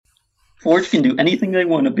Forge can do anything they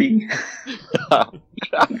want to be. Don't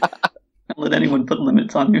let anyone put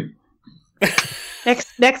limits on you.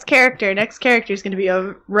 Next character is going to be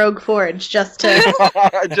a rogue Forge just dies in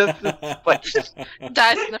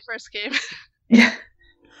the first game. Yeah.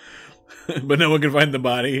 But no one can find the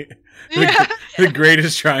body. Yeah. The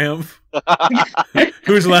greatest triumph.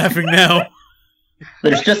 Who's laughing now?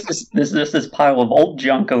 There's just this pile of old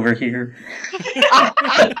junk over here.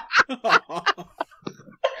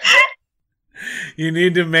 You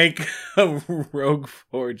need to make a rogue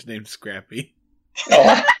Forge named Scrappy.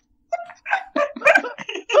 Oh.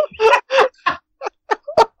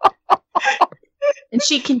 And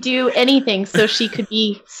she can do anything, so she could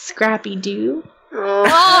be Scrappy Doo.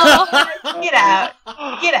 Oh, Get out.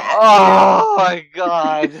 Get out. Oh my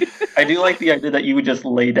god. I do like the idea that you would just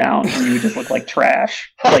lay down and you would just look like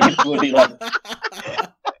trash. Like it would be like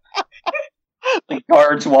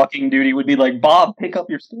guards walking duty would be like, Bob, pick up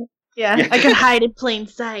your stuff. Yeah, I can hide in plain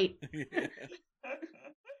sight.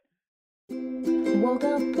 Woke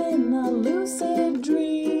up in a lucid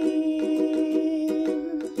dream.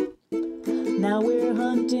 Now we're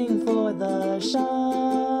hunting for the shards.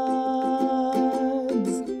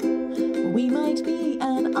 We might be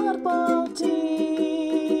an oddball team,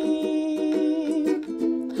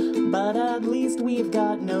 but at least we've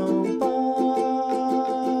got no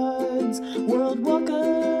bards. World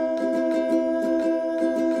Walkers.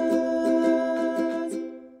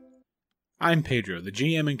 I'm Pedro, the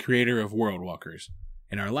GM and creator of World Walkers.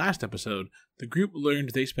 In our last episode, the group learned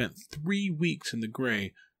they spent 3 weeks in the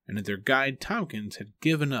Grey and that their guide Tompkins had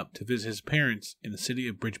given up to visit his parents in the city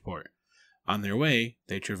of Bridgeport. On their way,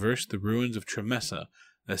 they traversed the ruins of Tremessa,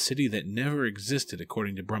 a city that never existed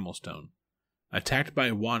according to Brummelstone. Attacked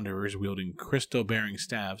by wanderers wielding crystal-bearing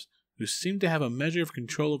staves who seem to have a measure of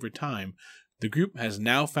control over time, the group has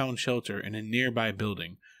now found shelter in a nearby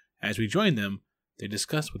building. As we join them, they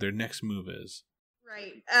discuss what their next move is.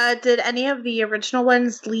 Right. Did any of the original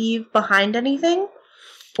ones leave behind anything?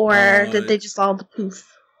 Or did they just all poof?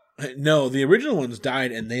 No, the original ones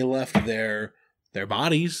died and they left their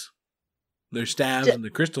bodies, their staves, and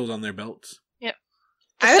the crystals on their belts. Yep.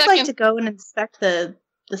 I would like to go and inspect the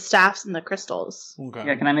staffs and the crystals. Okay.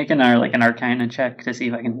 Yeah, can I make an Arcana check to see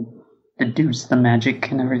if I can deduce the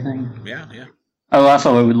magic and everything? Yeah. Oh,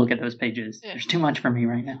 also, I would look at those pages. Yeah. There's too much for me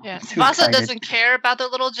right now. Yeah. I'm too Vasa excited. doesn't care about the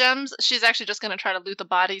little gems. She's actually just going to try to loot the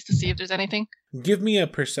bodies to see if there's anything. Give me a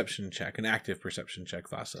perception check, an active perception check,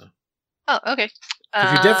 Vasa. Oh, okay.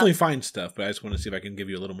 You definitely find stuff, but I just want to see if I can give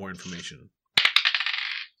you a little more information.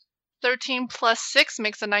 13 plus 6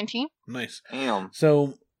 makes a 19. Nice. Damn.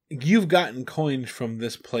 So, you've gotten coins from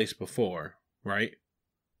this place before, right?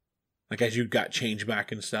 Like, as you got change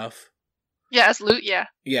back and stuff? Yeah, as loot, yeah.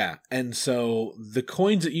 Yeah, and so the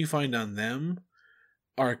coins that you find on them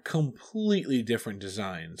are completely different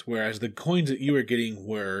designs, whereas the coins that you were getting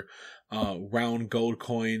were round gold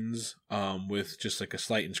coins with just like a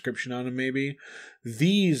slight inscription on them, maybe.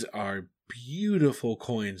 These are beautiful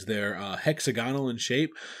coins. They're hexagonal in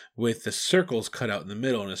shape with the circles cut out in the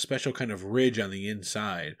middle and a special kind of ridge on the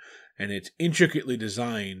inside, and it's intricately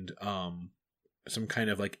designed. Some kind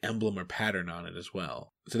of like emblem or pattern on it as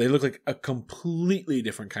well. So they look like a completely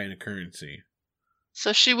different kind of currency.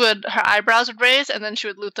 So her eyebrows would raise, and then she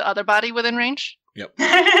would loot the other body within range? Yep.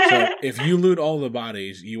 So if you loot all the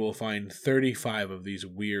bodies, you will find 35 of these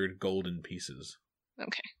weird golden pieces.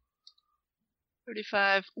 Okay.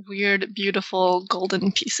 35 weird, beautiful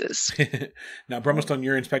golden pieces. Now, Brummelstone,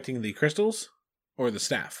 you're inspecting the crystals or the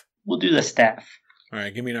staff? We'll do the staff. All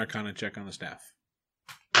right, give me an Arcana check on the staff.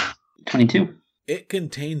 22. It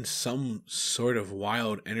contains some sort of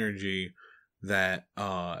wild energy that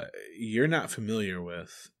you're not familiar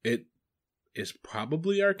with. It is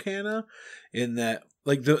probably Arcana in that,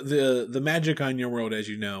 like, the magic on your world, as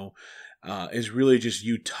you know, is really just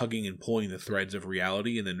you tugging and pulling the threads of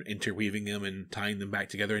reality and then interweaving them and tying them back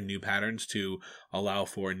together in new patterns to allow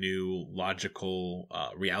for new logical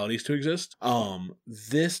realities to exist.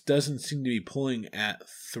 This doesn't seem to be pulling at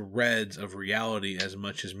threads of reality as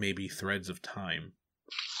much as maybe threads of time.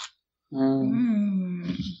 I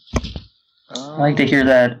like to hear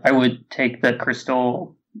that. I would take the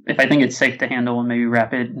crystal, if I think it's safe to handle, and maybe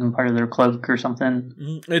wrap it in part of their cloak or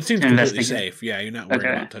something. It seems completely safe. Yeah, you're not worried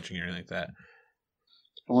about touching it or anything like that.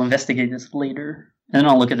 We'll investigate this later. And then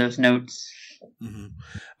I'll look at those notes.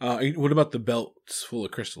 Mm-hmm. What about the belts full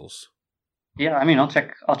of crystals? Yeah, I mean, I'll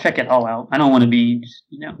check it all out. I don't want to be,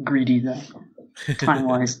 greedy though, time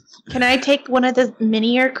wise. Can I take one of the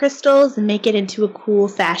minier crystals and make it into a cool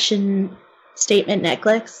fashion statement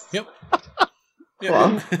necklace? Yep.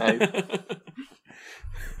 Cool.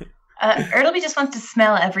 Ertleby just wants to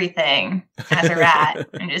smell everything as a rat.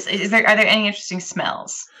 And are there any interesting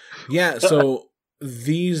smells? Yeah, so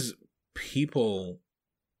these people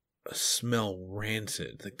smell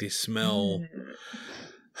rancid. Like they smell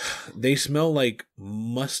like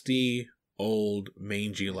musty old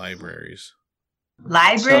mangy libraries.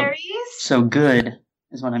 Libraries? So good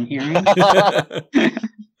is what I'm hearing.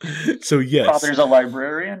 So yes. Father's a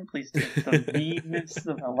librarian. Please take the meanness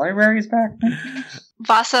of the libraries back.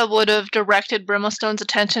 Vasa would have directed Brimostone's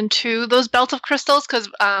attention to those belt of crystals because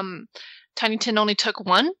Tiny Tin only took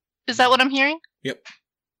one. Is that what I'm hearing? Yep.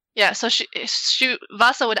 Yeah, so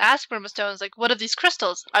Vasa would ask Brimostones, like, what are these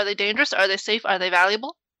crystals? Are they dangerous? Are they safe? Are they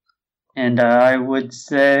valuable? And I would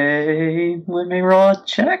say, let me roll a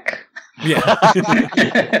check. Yeah.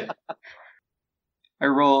 I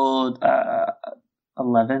rolled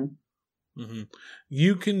 11. Mm-hmm.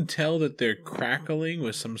 You can tell that they're crackling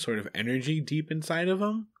with some sort of energy deep inside of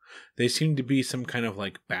them. They seem to be some kind of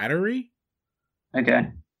like battery. Okay.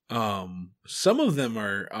 Some of them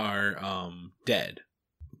are dead,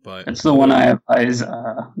 but That's the one I always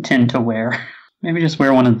tend to wear. Maybe just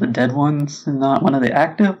wear one of the dead ones and not one of the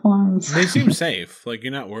active ones. they seem safe. Like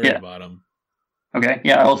you're not worried Yeah. about them. Okay,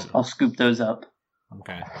 yeah, I'll scoop those up.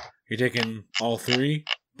 Okay, you're taking all 3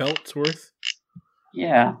 belts worth.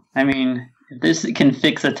 Yeah, I mean, if this can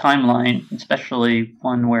fix a timeline, especially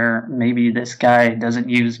one where maybe this guy doesn't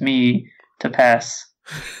use me to pass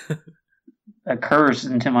a curse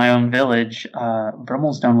into my own village,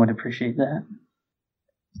 Brummelstone would appreciate that.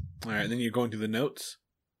 All right, then you're going through the notes.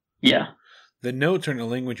 Yeah. The notes are in a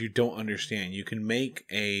language you don't understand. You can make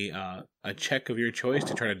a check of your choice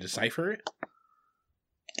to try to decipher it.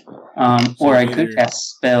 Or I could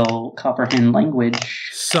cast spell comprehend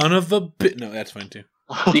language, Son of a bit. No, that's fine too.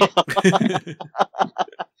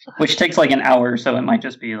 which takes like an hour, so it might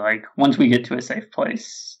just be like once we get to a safe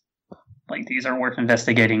place, like these are worth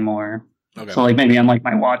investigating more. Okay. So like maybe on like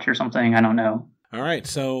my watch or something, I don't know. All right.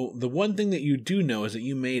 So the one thing that you do know is that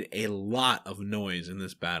you made a lot of noise in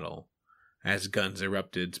this battle, as guns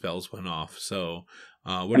erupted, spells went off. So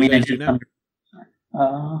what do you guys do now?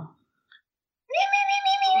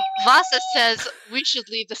 Vasa says we should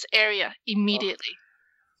leave this area immediately.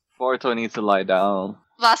 Forto needs to lie down.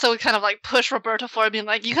 Vasa would kind of like push Roberto forward, being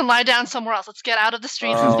like, you can lie down somewhere else. Let's get out of the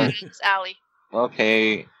streets. Let's get out of this alley.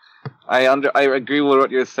 Okay. I agree with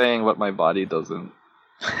what you're saying, but my body doesn't.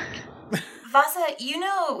 Vasa, you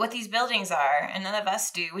know what these buildings are, and none of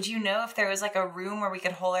us do. Would you know if there was like a room where we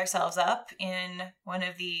could hole ourselves up in one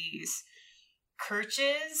of these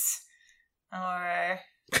churches? Or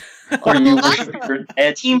you Templars?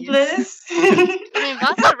 I mean,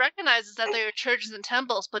 Vasa recognizes that they are churches and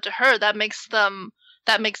temples, but to her, that makes them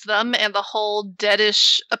and the whole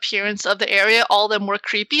deadish appearance of the area all the more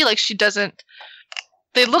creepy. Like she doesn't.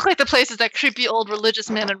 They look like the places that creepy old religious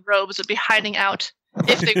men in robes would be hiding out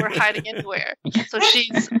if they were hiding anywhere. So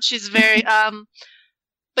she's very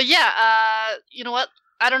But yeah, you know what?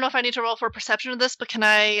 I don't know if I need to roll for a perception of this, but can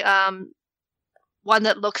I one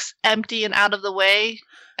that looks empty and out of the way,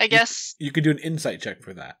 I guess. You could do an insight check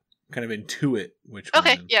for that. Kind of intuit which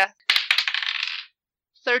Okay, one. yeah.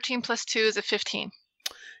 13 plus 2 is a 15.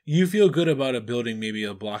 You feel good about a building maybe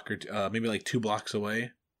a block or maybe like 2 blocks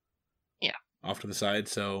away. Yeah. Off to the side.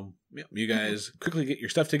 So you guys quickly get your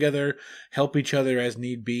stuff together, help each other as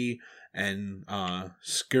need be, and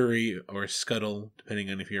scurry or scuttle,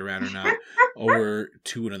 depending on if you're around or not, over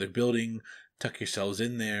to another building, tuck yourselves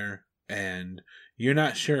in there, and you're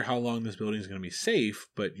not sure how long this building is going to be safe,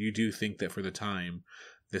 but you do think that for the time,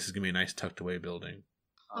 this is going to be a nice tucked away building.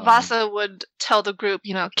 Vasa would tell the group,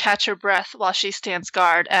 catch her breath while she stands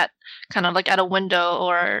guard at kind of like at a window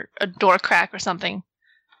or a door crack or something.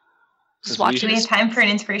 Just Do watching. we have time for an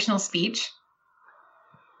inspirational speech?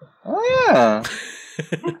 Oh yeah.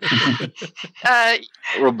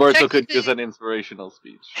 Roberto could technically- use an inspirational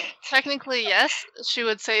speech. Technically, yes. She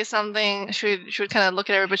would say something. She would kind of look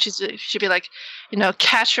at everybody. She'd be like,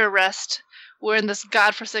 catch your rest. We're in this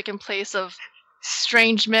godforsaken place of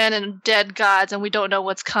strange men and dead gods, and we don't know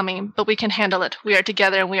what's coming, but we can handle it. We are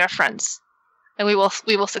together, and we are friends, and we will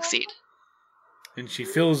succeed. And she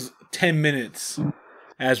fills 10 minutes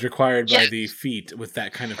as required by the feat with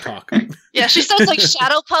that kind of talk. Yeah, she starts like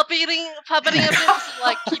shadow puppeting a bit to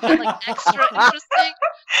like keep it like extra interesting.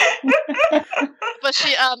 But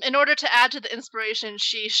she, in order to add to the inspiration,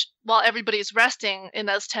 while everybody's resting in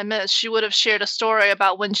those 10 minutes, she would have shared a story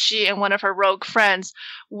about when she and one of her rogue friends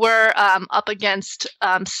were up against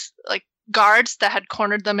like guards that had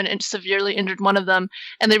cornered them and severely injured one of them,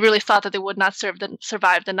 and they really thought that they would not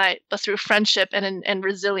survive the night, but through friendship and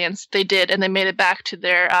resilience, they did, and they made it back to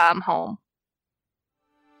their home.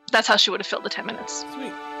 That's how she would have filled the 10 minutes.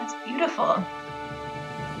 Sweet. That's beautiful.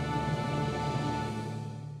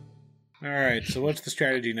 All right. So what's the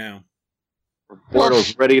strategy now?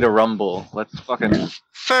 Portal's ready to rumble. Let's fucking.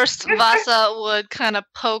 First, Vasa would kind of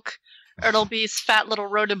poke Ertleby's fat little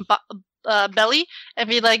rodent belly and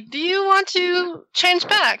be like, "Do you want to change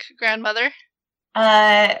back, grandmother?"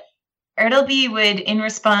 Ertleby would, in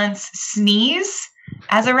response, sneeze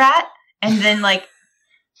as a rat, and then like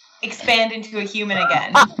expand into a human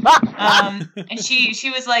again. And she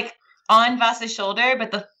was like on Vasa's shoulder,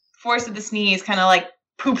 but the force of the sneeze kind of like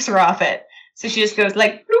poops her off it. So she just goes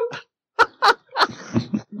like, bloop.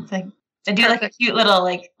 It's like I do like a cute little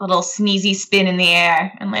sneezy spin in the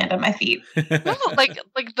air and land on my feet. Oh, like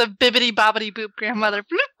the bibbity bobbity boop grandmother.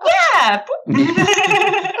 Bloop. Yeah.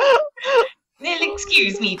 Well,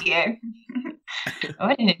 excuse me, dear.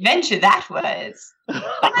 What an adventure that was.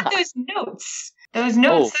 What about those notes? Those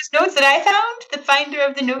notes that I found? The finder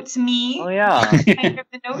of the notes, me. Oh yeah. Finder of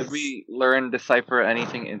the notes. Did we decipher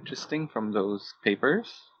anything interesting from those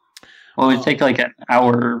papers? Well, it would take like an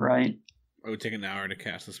hour, right? It would take an hour to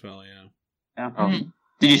cast the spell, yeah. Yeah. Oh.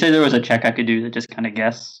 Did you say there was a check I could do that just kind of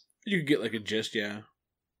guess? You could get like a gist, yeah.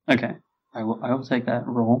 Okay. I will take that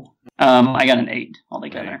roll. I got an 8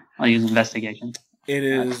 altogether. Right. I'll use investigation. It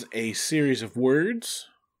is a series of words.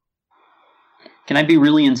 Can I be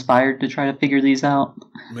really inspired to try to figure these out?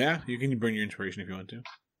 Yeah, you can bring your inspiration if you want to.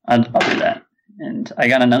 I'll do that. And I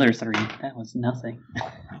got another 3. That was nothing.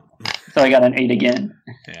 So I got an 8 again.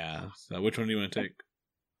 Yeah. So which one do you want to take?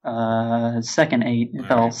 Second 8. It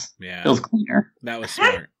feels cleaner. That was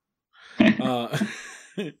smart.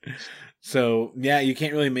 So yeah, you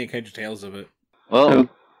can't really make heads or tails of it. Well,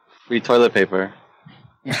 free toilet paper.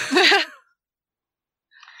 Yeah.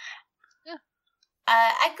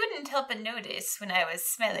 I couldn't help but notice when I was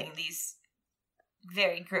smelling these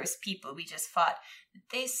very gross people we just fought, that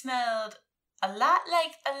they smelled a lot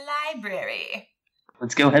like a library.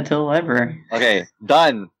 Let's go head to the library. Okay,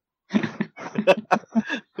 done.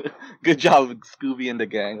 Good job, Scooby and the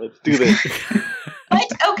gang. Let's do this. But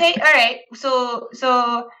okay, all right. So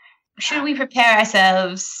should we prepare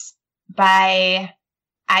ourselves by,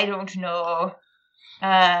 I don't know,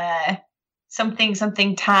 something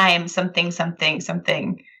time,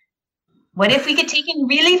 something. What if we get taken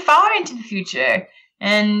really far into the future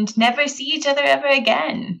and never see each other ever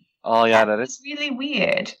again? Oh yeah, that It's is. really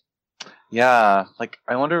weird. Yeah, like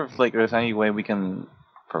I wonder if like there's any way we can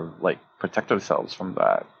protect ourselves from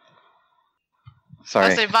that. I Sorry.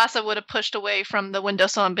 would say Vasa would have pushed away from the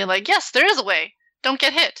windowsill and been like, "Yes, there is a way. Don't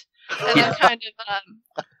get hit." And then kind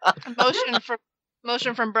of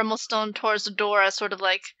motion from Brimblestone towards the door as sort of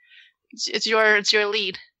like, it's your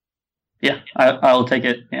lead. Yeah, I'll take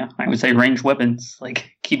it. Yeah, I would say ranged weapons.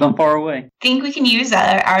 Like, keep them far away. Think we can use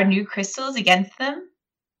our new crystals against them?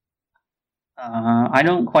 I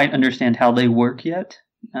don't quite understand how they work yet.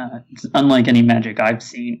 It's unlike any magic I've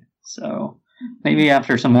seen. So maybe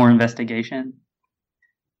after some more investigation.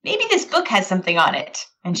 Maybe this book has something on it.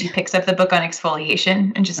 And she picks up the book on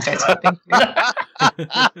exfoliation and just starts flipping through.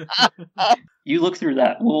 You look through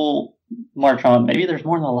that. We'll march on. Maybe there's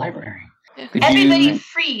more in the library. Could Everybody you...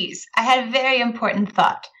 freeze. I had a very important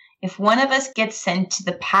thought. If one of us gets sent to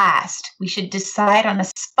the past, we should decide on a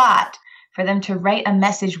spot for them to write a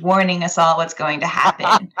message warning us all what's going to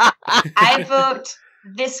happen. I vote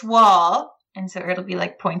this wall. And so it'll be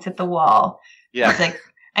like points at the wall. Yeah. It's like,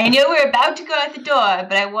 I know we're about to go out the door,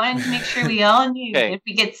 but I wanted to make sure we all knew that if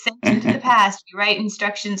we get sent into the past, we write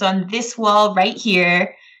instructions on this wall right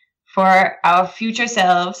here for our future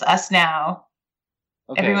selves, us now.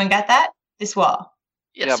 Okay. Everyone got that? This wall.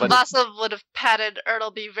 Yes, Yeah, but- Vasa would have patted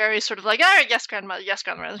Ertleby very sort of like, "All right, yes, grandmother,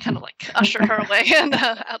 and kind of like usher her away and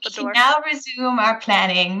out the We door. can now resume our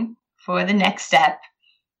planning for the next step.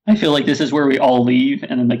 I feel like this is where we all leave,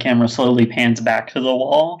 and then the camera slowly pans back to the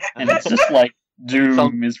wall, and it's just like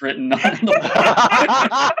doom is written on the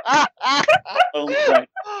wall. Right.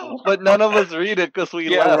 But none of us read it because we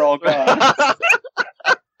Yeah, left. we're all gone.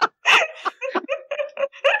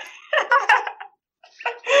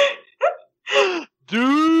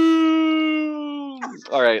 Doom.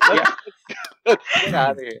 All right, let's get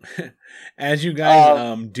out of here. As you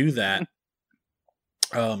guys do that,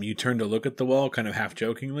 you turn to look at the wall, kind of half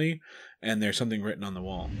jokingly, and there's something written on the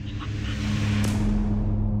wall.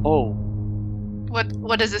 Oh,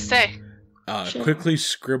 What does it say? Quickly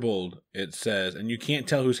scribbled, it says, and you can't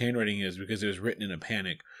tell whose handwriting it is because it was written in a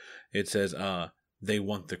panic. It says, "They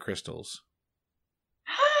want the crystals."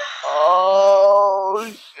 oh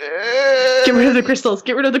shit! Get rid of the crystals.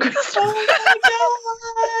 Get rid of the crystals.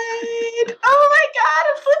 Oh my god!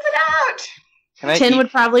 I'm flipping out! Can I Tin eat? would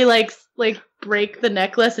probably like break the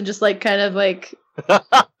necklace and just like kind of like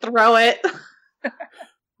throw it.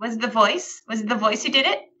 Was it the voice? Was it the voice who did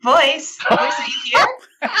it? Voice, are you here?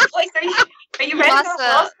 Voice, are you ready for the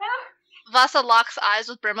walls now? Vasa locks eyes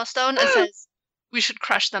with Brimstone and says, "We should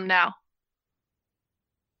crush them now."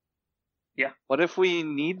 What if we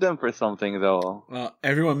need them for something, though?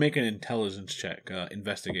 Everyone make an intelligence check,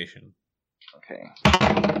 investigation. Okay.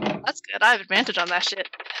 That's good. I have advantage on that shit.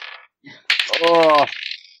 Oh,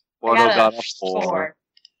 I got a 4.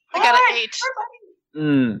 I got an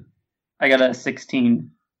 8. I got a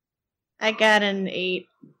 16. I got an 8.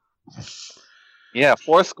 Yeah,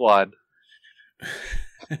 4 squad.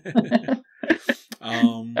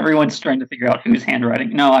 Everyone's trying to figure out whose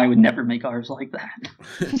handwriting. No, I would never make ours like that.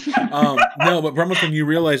 No, but Brummelson, you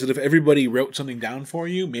realize that if everybody wrote something down for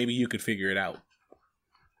you, maybe you could figure it out.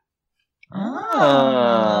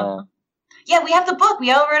 Oh. Yeah, we have the book.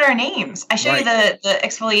 We all wrote our names. I show you the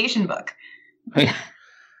exfoliation book.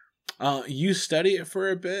 You study it for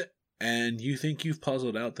a bit, and you think you've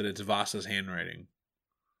puzzled out that it's Vasa's handwriting.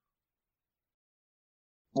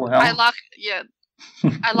 Well, I lock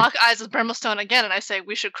eyes with Brimstone again, and I say,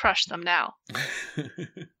 "We should crush them now."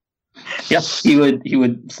 Yep, he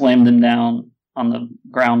would slam them down on the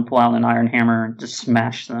ground, pull out an iron hammer, and just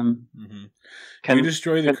smash them. Mm-hmm. Can you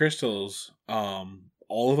destroy the crystals? All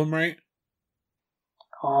of them, right?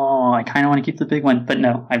 Oh, I kind of want to keep the big one, but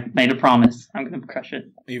no, I've made a promise. I'm going to crush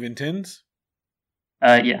it. Even Tins?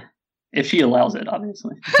 Yeah. If she allows it,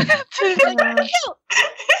 obviously.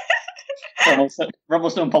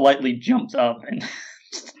 Rumblestone politely jumps up, and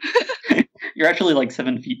you're actually like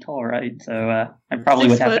 7 feet tall, right? So I probably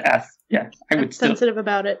 6 would have foot. to ask. Yeah, I would still. Sensitive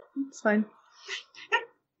about it. It's fine.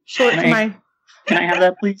 Short for Can mine. Can I have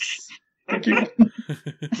that, please? Thank you.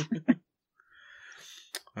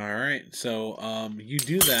 All right, so you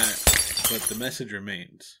do that, but the message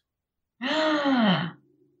remains. Now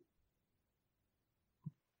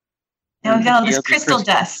we've got all this crystal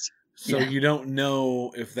dust. So you don't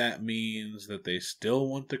know if that means that they still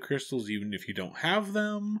want the crystals even if you don't have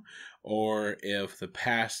them, or if the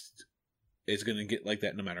past is going to get like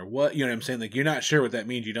that no matter what. You know what I'm saying? Like, you're not sure what that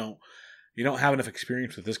means. You don't have enough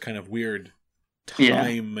experience with this kind of weird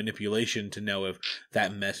time manipulation to know if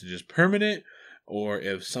that message is permanent, or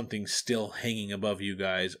if something's still hanging above you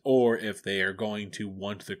guys, or if they are going to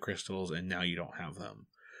want the crystals and now you don't have them.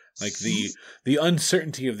 Like, the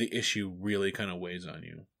uncertainty of the issue really kind of weighs on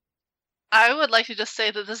you. I would like to just say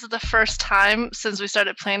that this is the first time since we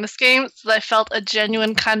started playing this game that I felt a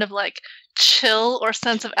genuine kind of like chill or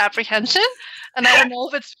sense of apprehension. And I don't know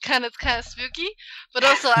if it's kind of spooky, but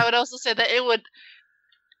also I would also say that it would,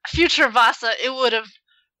 future Vasa,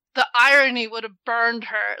 the irony would have burned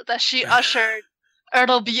her that she ushered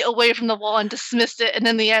Ertleby away from the wall and dismissed it, and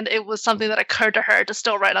in the end it was something that occurred to her to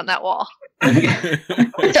still write on that wall.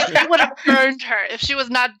 It would have burned her. If she was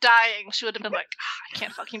not dying, she would have been like, I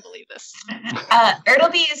can't fucking believe this.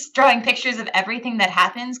 Ertleby is drawing pictures of everything that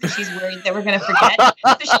happens because she's worried that we're going to forget.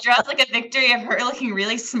 So she draws like a victory of her looking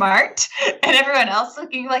really smart and everyone else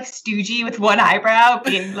looking like stoogey with one eyebrow,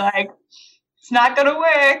 being like, it's not going to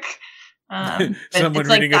work. Someone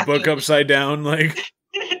reading a book upside down, like...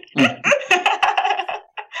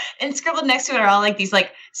 And scribbled next to it are all like these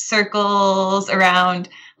like circles around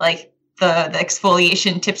like the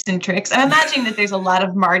exfoliation tips and tricks. I'm imagining that there's a lot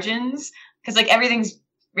of margins because like everything's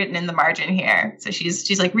written in the margin here. So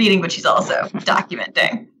she's like reading, but she's also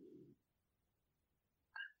documenting.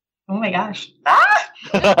 Oh my gosh.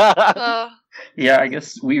 Yeah, I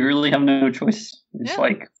guess we really have no choice. It's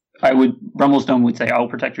like Brummelstone would say, I'll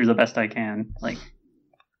protect you the best I can. Like,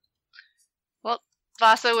 well,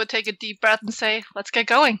 Vasa would take a deep breath and say, let's get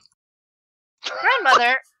going.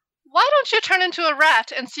 Grandmother, why don't you turn into a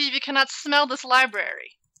rat and see if you cannot smell this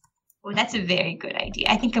library? Oh, that's a very good idea.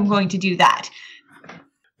 I think I'm going to do that.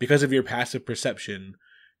 Because of your passive perception,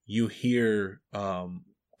 you hear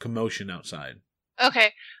commotion outside.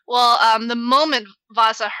 Okay, well, the moment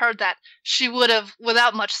Vasa heard that, she would have,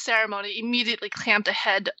 without much ceremony, immediately clamped a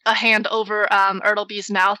hand over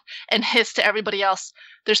Ertleby's mouth and hissed to everybody else,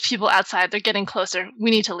 there's people outside, they're getting closer,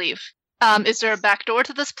 we need to leave. Is there a back door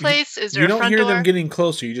to this place? Is there a front door? You don't hear them getting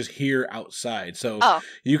closer, you just hear outside. So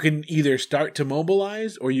you can either start to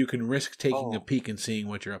mobilize, or you can risk taking a peek and seeing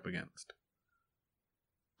what you're up against.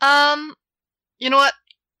 You know what?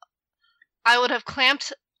 I would have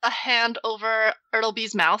clamped a hand over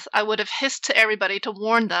Ertleby's mouth. I would have hissed to everybody to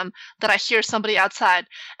warn them that I hear somebody outside.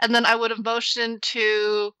 And then I would have motioned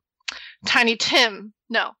to Tiny Tim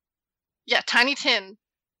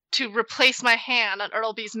to replace my hand on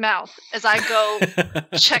Ertleby's mouth as I go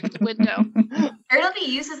check the window. Ertleby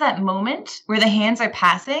uses that moment where the hands are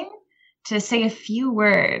passing to say a few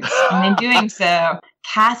words, and in doing so,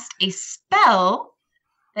 cast a spell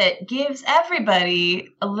that gives everybody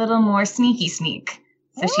a little more sneaky sneak.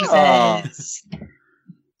 So she says,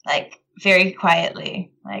 like, very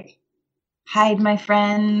quietly, like, hide my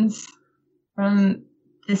friends from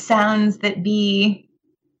the sounds that be,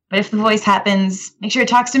 but if the voice happens, make sure it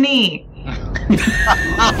talks to me.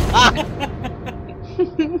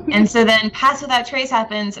 And so then Pass Without Trace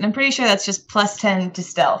happens, and I'm pretty sure that's just plus 10 to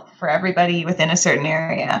stealth for everybody within a certain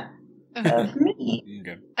area of me.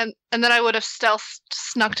 Okay. And then I would have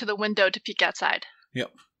snuck to the window to peek outside.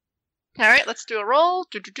 Yep. All right, let's do a roll.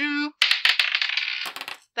 Do.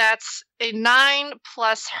 That's a 9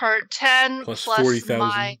 plus her 10 Plus plus 40,000.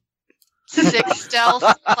 my 6 stealth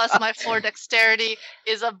plus my 4 dexterity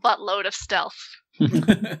is a buttload of stealth.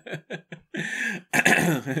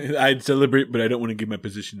 I'd celebrate, but I don't want to give my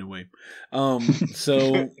position away.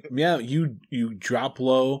 So yeah, you drop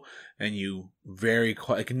low and you very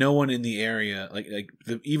quiet. Like no one in the area,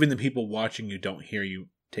 even the people watching you don't hear you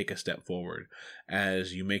take a step forward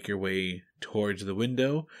as you make your way towards the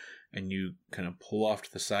window, and you kind of pull off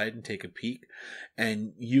to the side and take a peek,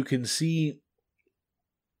 and you can see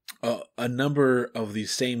a number of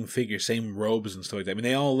these same figures, same robes and stuff like that. I mean,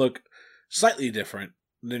 they all look slightly different.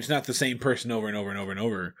 It's not the same person over and over and over and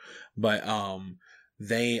over, but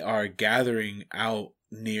they are gathering out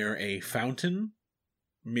near a fountain,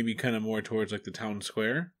 maybe kind of more towards like the town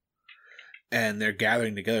square, and they're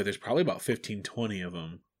gathering together. There's probably about 15, 20 of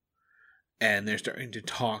them, and they're starting to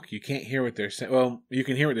talk. You can't hear what they're saying. Well, you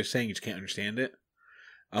can hear what they're saying, you just can't understand it.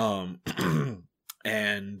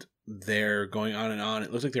 And they're going on and on.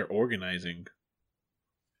 It looks like they're organizing.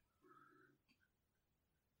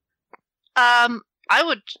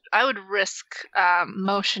 I would risk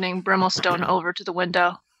motioning Brimstone over to the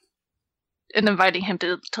window and inviting him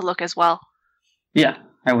to look as well. Yeah,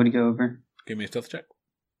 I would go over. Give me a stealth check.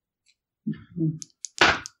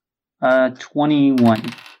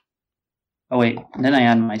 21. Oh wait, then I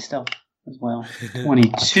add my stealth as well.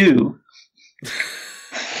 22.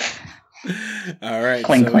 All right.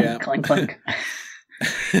 Clink, so, clink, yeah. clink, clink.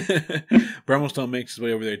 Brimstone makes his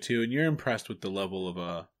way over there too, and you're impressed with the level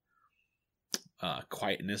of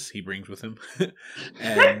quietness he brings with him.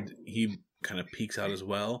 And he kind of peeks out as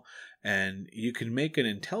well, and you can make an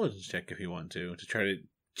intelligence check if you want to try to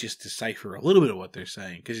just decipher a little bit of what they're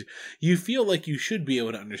saying, because you feel like you should be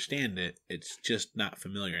able to understand it. It's just not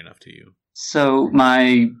familiar enough to you. So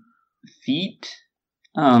my feet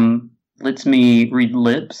lets me read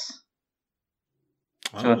lips.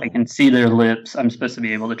 So if I can see their lips, I'm supposed to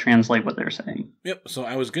be able to translate what they're saying. Yep. So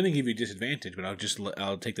I was going to give you disadvantage, but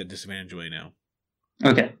I'll take that disadvantage away now.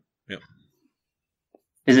 Okay. Yep.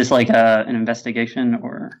 Is this like an investigation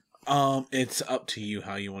or? It's up to you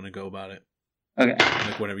how you want to go about it. Okay.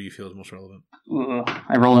 Like whatever you feel is most relevant.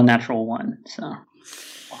 I rolled a natural 1, so.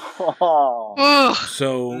 Ugh.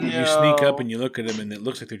 So you sneak up and you look at them, and it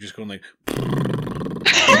looks like they're just going like.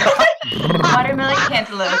 Watermelon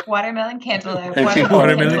cantaloupe, watermelon cantaloupe,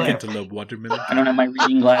 Watermelon cantaloupe, watermelon. I don't have my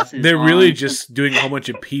reading glasses. They're on. really just doing a whole bunch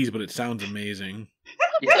of P's, but it sounds amazing.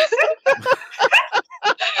 Yes.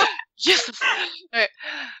 Yes. All right.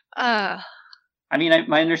 I mean,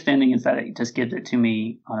 my understanding is that it just gives it to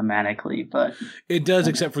me automatically, but It does,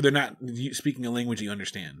 except for they're not speaking a language you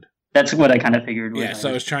understand. that's what I kind of figured. Yeah, so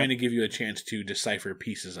I was trying to give you a chance to decipher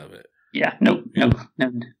pieces of it. Yeah, nope.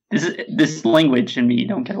 This language and me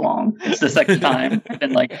don't get along. It's the second time I've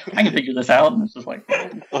been like, I can figure this out, and it's just like,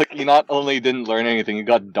 Look, you not only didn't learn anything, you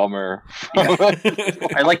got dumber.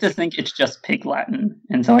 I like to think it's just Pig Latin,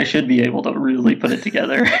 and so I should be able to really put it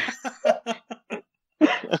together.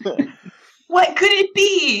 What could it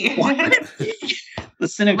be? The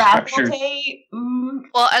cynic structure. Rapaltate,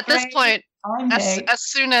 Well, at this Right. point, Orange. as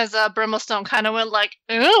soon as Brimstone kind of went like,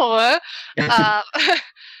 ew,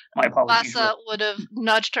 My apologies. Vasa would have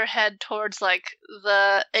nudged her head towards like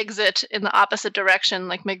the exit in the opposite direction,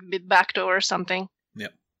 like maybe the back door or something.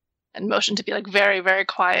 Yep. And motion to be like very, very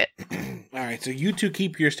quiet. All right, so you two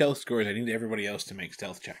keep your stealth scores. I need everybody else to make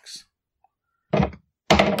stealth checks. I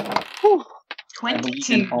believe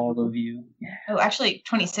in 22. all of you. Yeah. Oh, actually,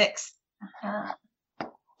 26.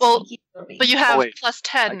 Well, but you have wait. plus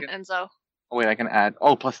 10, Okay. Enzo. Oh, wait, I can add.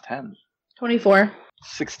 Oh, plus 10. 24.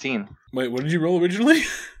 16. Wait, what did you roll originally?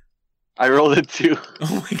 I rolled it too.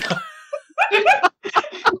 Oh my god.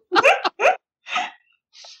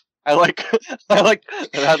 I like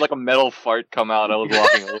it had like a metal fart come out. I was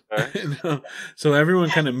walking over. No. So everyone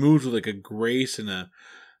kind of moves with like a grace and a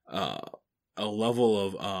level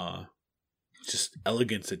of just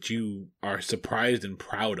elegance that you are surprised and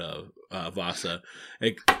proud of, Vasa.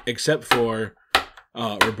 Except for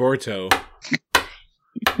Roberto,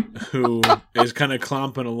 who is kind of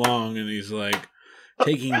clomping along, and he's like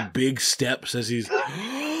taking big steps as he's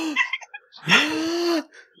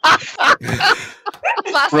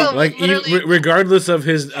Vaso like, literally, regardless of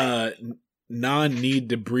his non-need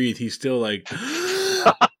to breathe, he's still like.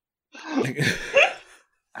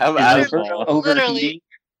 Have Is asthma. Roberto Literally. overheating?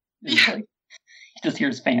 It's Yeah. like, you just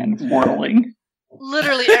hears fans whirling.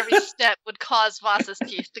 literally every step would cause Vasa's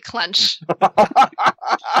teeth to clench.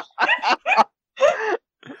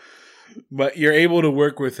 But you're able to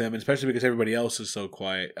work with him, especially because everybody else is so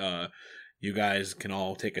quiet. You guys can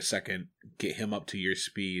all take a second, get him up to your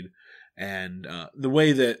speed, and the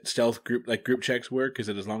way that stealth group checks work is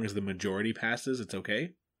that as long as the majority passes, it's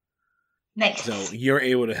okay. Nice. So you're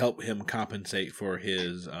able to help him compensate for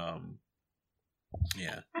his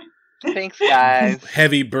Thanks, guys.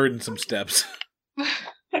 heavy, burdensome steps.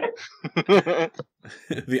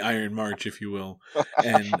 The Iron March, if you will.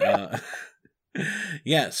 And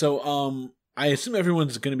yeah, so I assume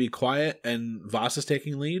everyone's going to be quiet, and Vasa's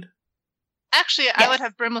taking lead. Actually, I would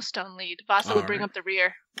have Brimstone lead. Vasa would bring Alright. up the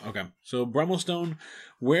rear. Okay, so Brummelstone,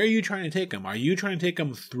 where are you trying to take him? Are you trying to take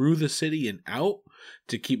him through the city and out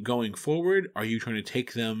to keep going forward? Are you trying to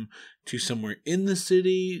take them to somewhere in the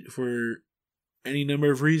city for any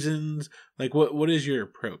number of reasons? Like, what is your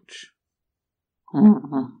approach?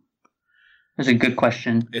 That's a good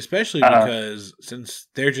question. Especially because since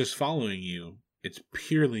they're just following you, it's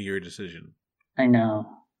purely your decision. I know.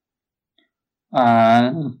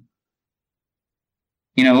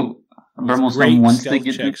 Brummelstone Great wants to stealth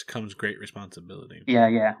get the, checks comes great responsibility.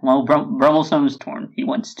 Yeah. Well, Brummelstone's torn. He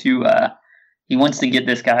wants to get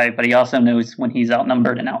this guy, but he also knows when he's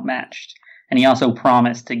outnumbered and outmatched. And he also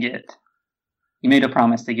he made a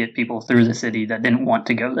promise to get people through the city that didn't want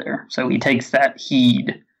to go there. So he takes that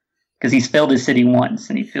heed because he's failed his city once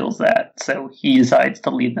and he feels that. So he decides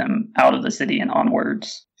to lead them out of the city and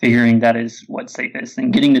onwards, figuring that is what's safest.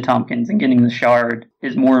 And getting the Tompkins and getting the shard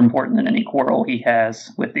is more important than any quarrel he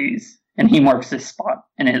has with these. And he marks this spot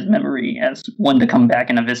in his memory as one to come back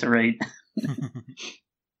and eviscerate.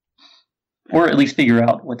 Or at least figure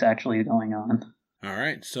out what's actually going on. All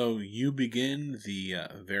right, so you begin the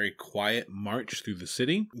very quiet march through the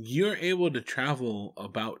city. You're able to travel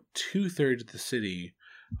about 2/3 of the city.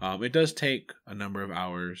 It does take a number of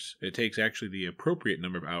hours. It takes actually the appropriate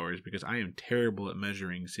number of hours because I am terrible at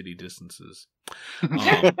measuring city distances.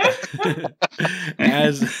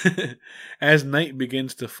 As night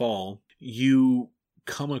begins to fall, you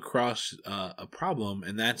come across a problem,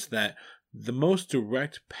 and that's that the most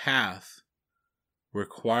direct path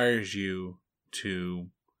requires you to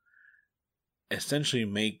essentially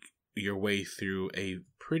make your way through a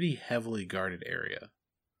pretty heavily guarded area.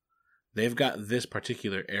 They've got this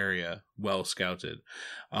particular area well scouted,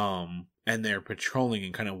 and they're patrolling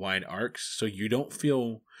in kind of wide arcs, so you don't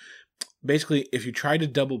feel... Basically, if you try to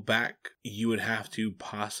double back, you would have to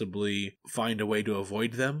possibly find a way to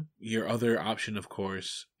avoid them. Your other option, of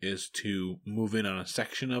course, is to move in on a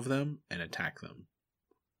section of them and attack them.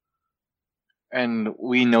 And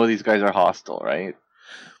we know these guys are hostile, right?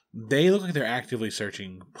 They look like they're actively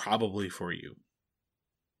searching, probably for you.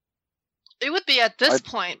 It would be at this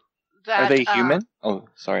point that Are they human? Oh,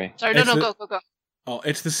 sorry. Sorry, It's go. Oh,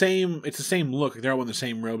 it's the same look. They're all in the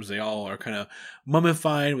same robes. They all are kind of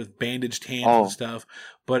mummified with bandaged hands and stuff.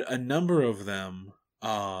 But a number of them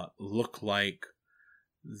look like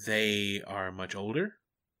they are much older.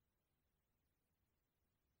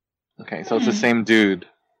 Okay, so it's the same dude,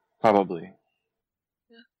 probably.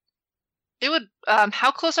 It would.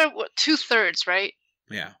 How close are 2/3, right?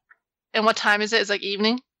 Yeah. And what time is it? It's like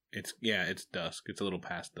evening. It's dusk. It's a little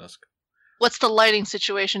past dusk. What's the lighting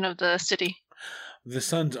situation of the city? The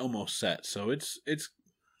sun's almost set, so it's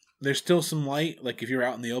there's still some light. Like if you're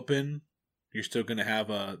out in the open, you're still going to have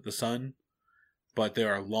the sun, but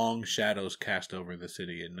there are long shadows cast over the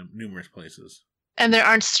city in numerous places. And there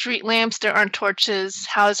aren't street lamps. There aren't torches.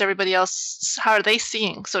 How is everybody else? How are they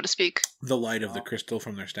seeing, so to speak? The light of the crystal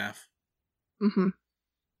from their staff. Mm-hmm.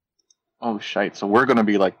 Oh shite! So we're gonna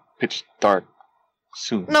be like pitch dark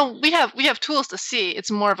soon. No, we have tools to see.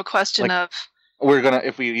 It's more of a question of We're gonna,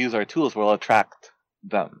 if we use our tools, we'll attract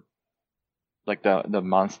them, like the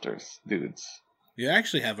monsters, dudes. You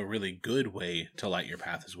actually have a really good way to light your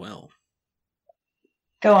path as well.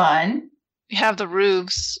 Go on. we have the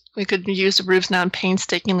roofs. We could use the roofs now and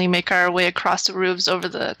painstakingly make our way across the roofs over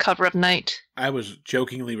the cover of night. I was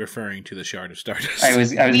jokingly referring to the Shard of Stardust. I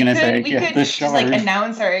was gonna say, we yeah, could the just shard. like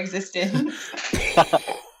announce our existence.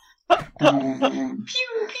 Mm,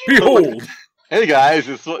 Pew, pew. Behold! Hey guys,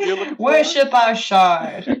 it's what you're looking for. Worship our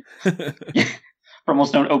shard.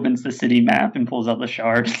 Brummelstone opens the city map and pulls out the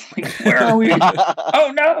shard. It's like, where are we?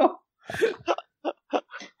 Oh no!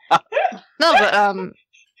 No, but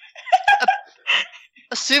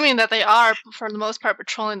assuming that they are, for the most part,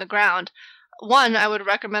 patrolling the ground, one, I would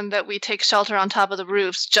recommend that we take shelter on top of the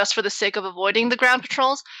roofs just for the sake of avoiding the ground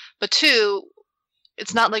patrols. But two,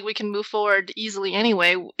 it's not like we can move forward easily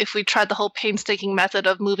anyway. If we tried the whole painstaking method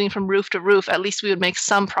of moving from roof to roof, at least we would make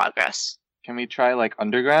some progress. Can we try like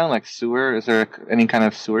underground, like sewer? Is there any kind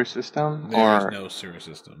of sewer system? There's or no sewer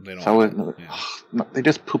system. They don't. so yeah. they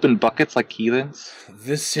just poop in buckets like heathens?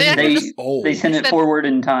 This city is old. They send it forward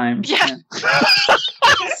in time. Yeah.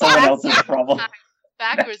 Someone else's problem.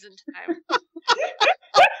 Backwards in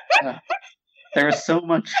time. There was so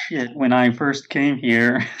much shit when I first came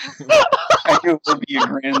here. I knew it would be a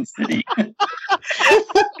grand city.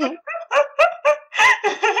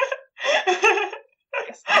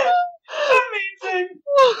 Amazing.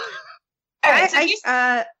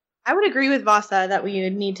 I would agree with Vasa that we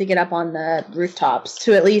would need to get up on the rooftops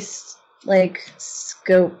to at least like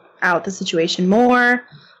scope out the situation more,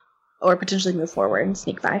 or potentially move forward and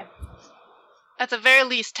sneak by. At the very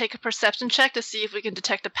least, take a perception check to see if we can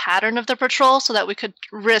detect a pattern of the patrol, so that we could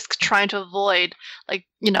risk trying to avoid, like,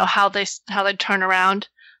 you know, how they turn around,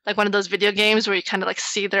 like one of those video games where you kind of like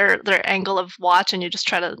see their angle of watch, and you just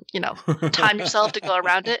try to, you know, time yourself to go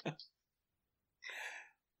around it.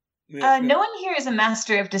 No one here is a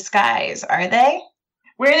master of disguise, are they?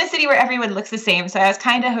 We're in a city where everyone looks the same, so I was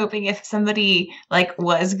kind of hoping if somebody like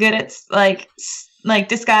was good at like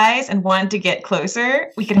disguise and wanted to get closer,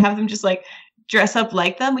 we could have them just like dress up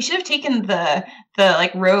like them. We should have taken the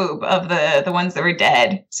like robe of the ones that were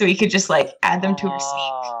dead, so we could just like add them to our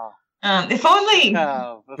sneak. If only.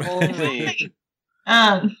 No, if only.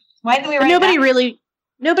 Why didn't we write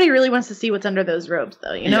Nobody really wants to see what's under those robes,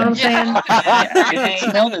 though. You know what I'm saying? Yeah,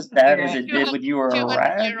 it smelled as bad as it did when you were a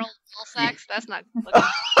rag. Sacks, that's not good looking.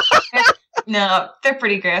 No, they're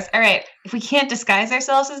pretty gross. All right, if we can't disguise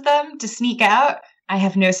ourselves as them to sneak out, I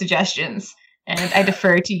have no suggestions, and I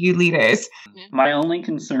defer to you leaders. My only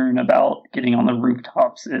concern about getting on the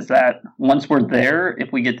rooftops is that once we're there,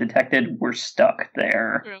 if we get detected, we're stuck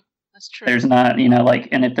there. True. That's true. There's not, you know, like,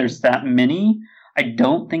 and if there's that many, I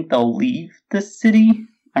don't think they'll leave the city.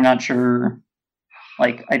 I'm not sure.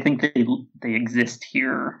 Like, I think they exist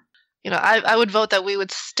here. You know, I would vote that we would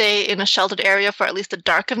stay in a sheltered area for at least the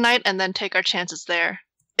dark of night, and then take our chances there.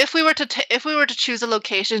 If we were to choose a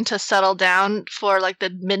location to settle down for like the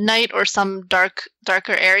midnight or some darker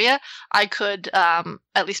area, I could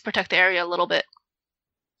at least protect the area a little bit.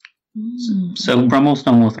 So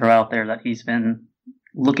Brummelstone will throw out there that he's been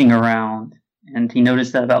looking around, and he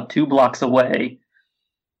noticed that about 2 blocks away,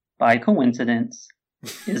 by coincidence,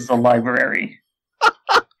 is the library.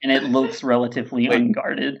 And it looks relatively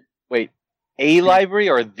unguarded. Wait, a library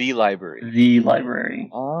or the library? The library.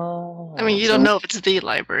 Oh. I mean, you don't know if it's the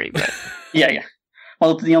library, but Yeah.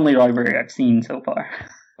 Well, it's the only library I've seen so far.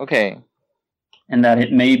 Okay. And that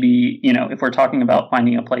it may be, you know, if we're talking about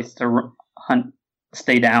finding a place to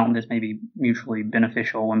stay down, this may be mutually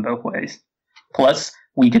beneficial in both ways. Plus,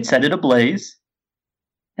 we could set it ablaze,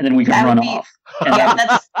 and then we could run off. And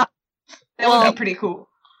That would be pretty cool.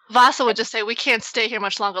 Vasa would just say, we can't stay here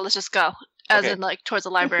much longer, let's just go. As Okay. in, like, towards the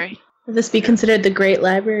library. Would this be considered the Great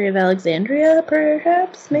Library of Alexandria,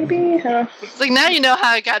 perhaps? Maybe? It's like, now you know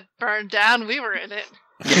how it got burned down, we were in it.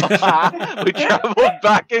 We traveled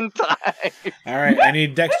back in time. All right, I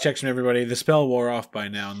need dex checks from everybody. The spell wore off by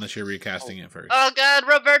now, unless you're recasting it first. Oh god,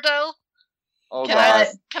 Roberto! Oh Can god.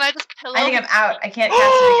 I just pillow? I think I'm out. I can't cast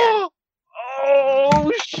it again.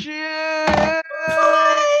 Oh shit!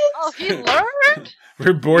 Oh, he learned?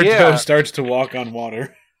 Roberto Yeah. starts to walk on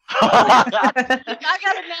water. I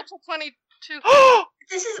got a natural 22.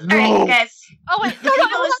 This is No. alright, guys. Oh wait, The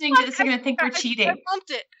people listening to this are gonna think we're I cheating.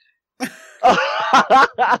 bumped it.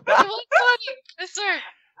 I was funny. Yes, sir.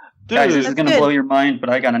 Guys, this Dude. is That's going to good. blow your mind, but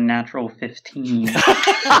I got a natural 15.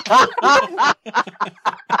 I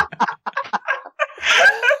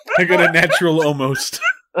got a natural almost.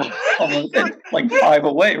 Almost like 5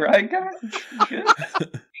 away, right, guys? Good.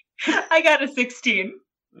 I got a 16.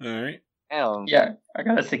 All right. Damn. Yeah, I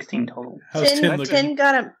got a 16 total. How's Tin looking?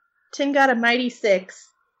 Tin got a mighty 6.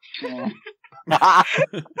 Yeah.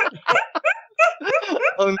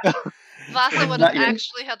 Oh no. Vasa would Not have yet.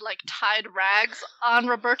 actually had like tied rags on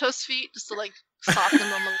Roberto's feet just to like soften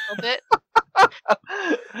them a little bit.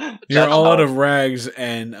 You're all out of rags,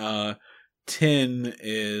 and Tin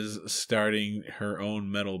is starting her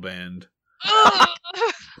own metal band.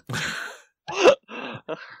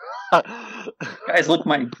 Guys, look,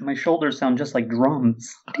 my shoulders sound just like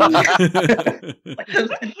drums. Like,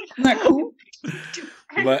 isn't that cool?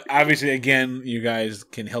 But obviously, again, you guys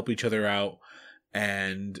can help each other out,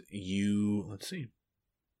 and let's see.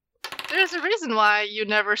 There's a reason why you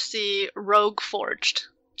never see Rogue Forged.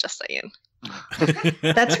 Just saying.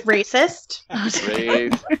 That's racist.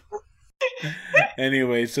 Great.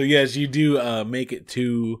 Anyway, so yes, you do make it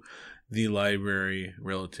to the library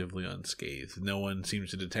relatively unscathed. No one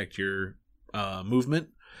seems to detect your movement,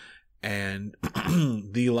 and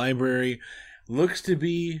the library looks to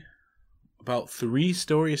be about 3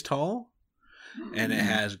 stories tall, and it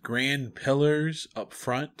has grand pillars up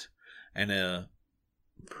front and a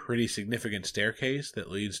pretty significant staircase that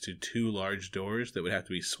leads to 2 large doors that would have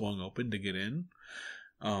to be swung open to get in.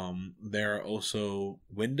 There are also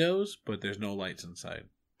windows, but there's no lights inside.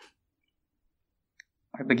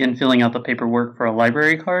 I begin filling out the paperwork for a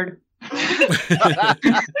library card. Do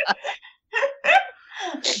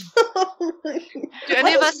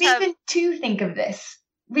any of What us does have? Raven 2 think of this?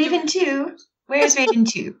 Raven 2? Where's Raven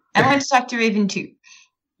 2? I want to talk to Raven 2.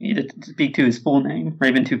 You need to speak to his full name.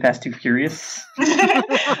 Raven Too Fast Too Furious.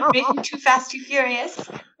 Raven Too Fast Too Furious.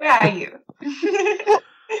 Where are you?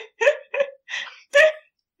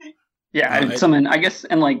 Yeah, I summon. I guess,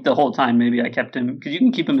 and like the whole time, maybe I kept him because you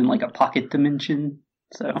can keep him in like a pocket dimension.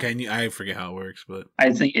 So Can you? I forget how it works, but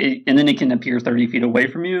I think, and then it can appear 30 feet away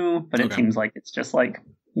from you. But it Okay. seems like it's just like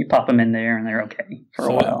you pop them in there and they're okay for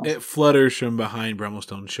a while. it flutters from behind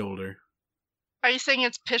Brummelstone's shoulder. Are you saying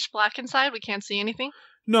it's pitch black inside? We can't see anything.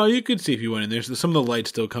 No, you could see if you went in. There's some of the lights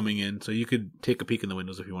still coming in, so you could take a peek in the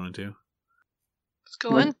windows if you wanted to. Let's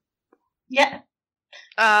go in. Yeah.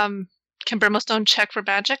 Can Brimstone check for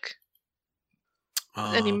magic?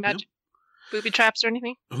 Any Yeah. magic booby traps or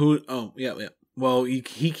anything? Who? Oh, yeah. Well, he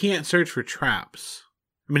can't search for traps.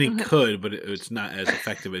 I mean, he could, but it's not as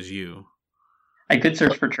effective as you. I could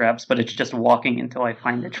search for traps, but it's just walking until I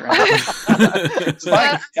find a trap. It's So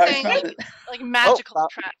fine. I'm Yeah, saying I found it. like magical found-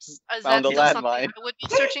 traps. Is that found a still something landmine. I would be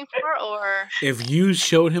searching for, or If you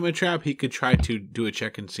showed him a trap, he could try to do a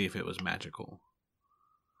check and see if it was magical.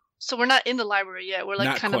 so we're not in the library yet? We're like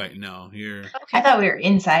Not kind quite. No, you're. of I okay. thought we were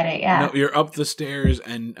inside it, yeah. No, you're up the stairs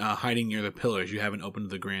and hiding near the pillars. You haven't opened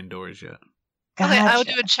the grand doors yet. Okay, I would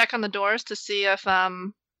Gotcha. do a check on the doors to see if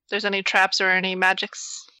there's any traps or any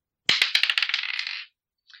magics.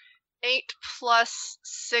 8 plus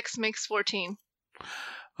 6 makes 14.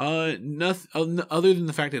 Nothing other than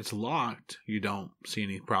the fact that it's locked. You don't see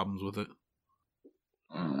any problems with it.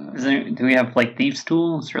 Do we have like thieves'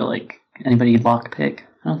 tools or like anybody lockpick?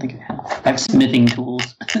 I don't think I have. I have smithing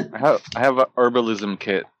tools. I have an herbalism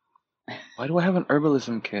kit. Why do I have an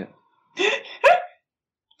herbalism kit?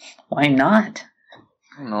 Why not?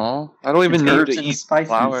 I don't know. I don't even It's need herbs to and eat spices.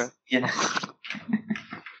 flour. Yeah.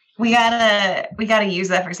 We gotta use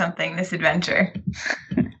that for something this adventure.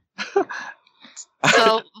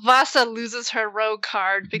 So Vasa loses her rogue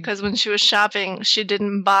card because when she was shopping, she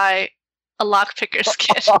didn't buy a lockpicker's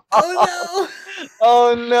kit. Oh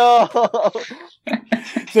Oh no!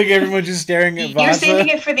 It's like everyone's just staring at You're saving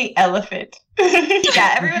Vasa. it for the elephant.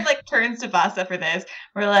 Yeah, everyone like turns to Vasa for this.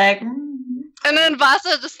 We're like, And then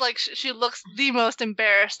Vasa just like she looks the most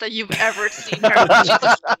embarrassed that you've ever seen her. She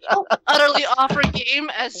looks utterly off her game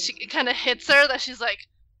as she kind of hits her. That she's like,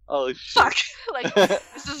 Oh "Fuck!" shit! Like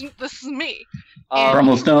this is me.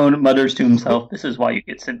 Brummelstone mutters to himself, "This is why you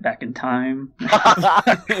get sent back in time."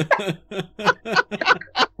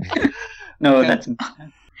 No, that's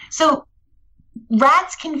so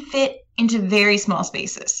rats can fit into very small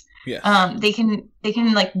spaces. Yes. They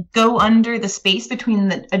can like go under the space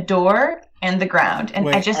between a door and the ground. And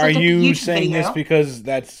Wait, I just are looked at the you YouTube saying video. this because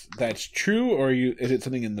that's true, or is it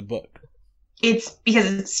something in the book? It's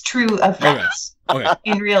because it's true of Okay. rats Okay.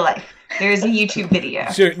 in real life. There's a YouTube video.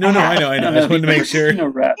 Sure. No, I know. I just wanted to make sure. No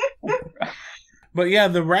rat. But yeah,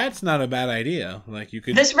 the rat's not a bad idea. Like you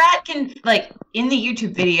could. This rat can, like, in the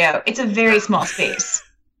YouTube video, it's a very small space.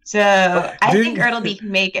 So I think Ertleby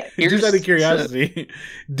can make it. Just out of curiosity,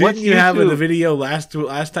 didn't you have in the video last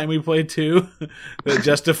time we played too that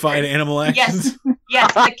justified animal actions?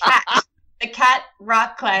 Yes, the cat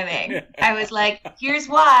rock climbing. I was like, here's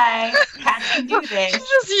why cats can do this. She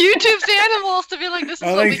just YouTube's animals to be like, "This is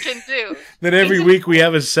I what we like- can do." That every week we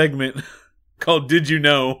have a segment called "Did You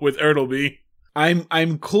Know" with Ertleby.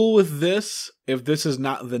 I'm cool with this if this is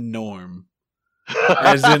not the norm,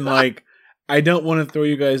 as in like I don't want to throw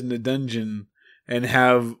you guys in the dungeon and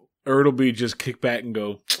have Ertleby just kick back and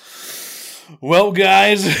go, "Well,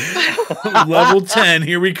 guys, level 10,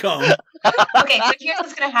 here we come." Okay, so here's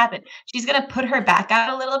what's going to happen. She's going to put her back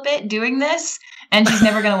out a little bit doing this, and she's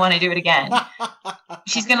never going to want to do it again.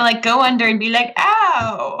 She's going to like go under and be like,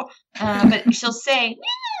 ow. But she'll say,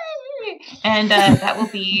 and that will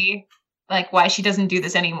be like why she doesn't do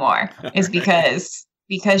this anymore is because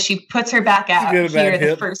she puts her back out She got a bad here the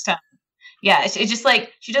hip. first time. Yeah, it's just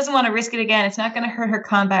like she doesn't want to risk it again. It's not going to hurt her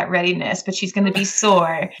combat readiness, but she's going to be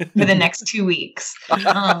sore for the next 2 weeks.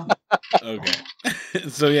 Okay.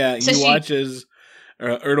 So yeah, So you she- watch as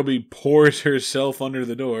Ertleby pours herself under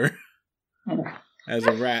the door as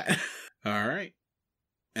a rat. All right.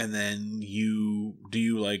 And then you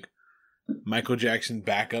like Michael Jackson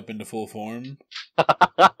back up into full form?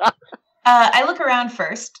 I look around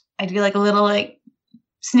first. I do like a little like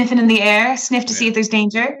sniffing in the air, sniff to see if there's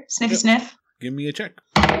danger. Sniff, Yep. sniff. Give me a check.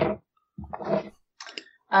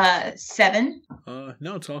 7.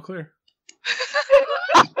 No, it's all clear.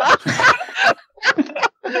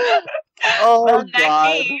 Oh Well, in that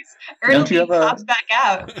god. case, Don't you Ertleby have a- pops back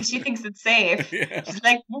out because she thinks it's safe. Yeah. She's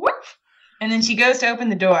like, whoop, and then she goes to open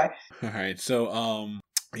the door. All right. So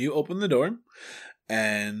you open the door,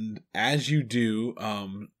 and as you do,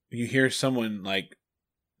 you hear someone like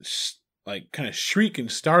kind of shriek in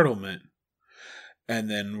startlement, and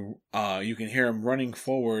then you can hear him running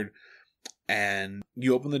forward, and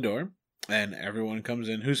you open the door, and everyone comes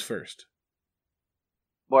in. Who's first?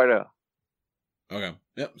 Bordo. Okay.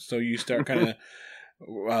 Yep. So you start kind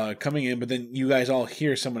of coming in, but then you guys all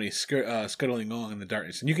hear somebody scuttling along in the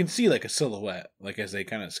darkness, and you can see like a silhouette, like as they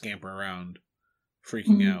kind of scamper around,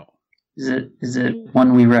 freaking Mhm. out. Is it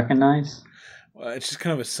one we recognize? It's just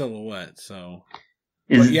kind of a silhouette, so.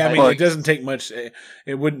 Is But yeah, I mean, well, it doesn't take much.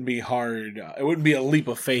 It wouldn't be hard. It wouldn't be a leap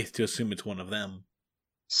of faith to assume it's one of them.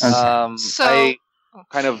 Okay. So- I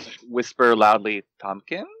kind of whisper loudly,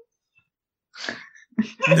 Tompkins?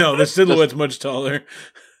 No, the silhouette's much taller.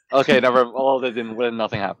 Okay, never. Well, then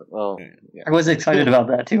nothing happened. Well, yeah. I was excited about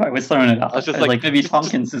that too. I was throwing it out. I was just I was like- maybe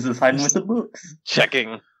Tompkins is hiding with the books.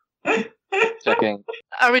 Checking. Checking.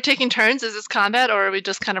 Are we taking turns? Is this combat, or are we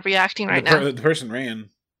just kind of reacting right now? The person ran.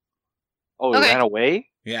 Oh, he Okay. ran away?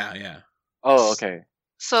 Yeah. Oh, okay.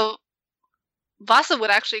 So Vasa would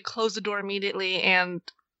actually close the door immediately, and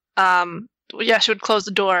she would close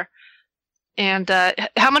the door. And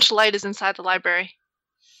how much light is inside the library?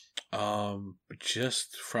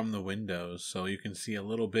 Just from the windows, so you can see a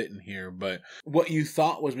little bit in here. But what you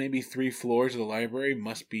thought was maybe 3 floors of the library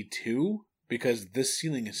must be 2, because this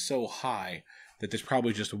ceiling is so high that there's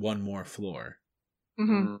probably just 1 more floor.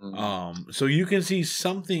 Mm-hmm. Mm. So you can see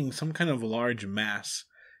some kind of large mass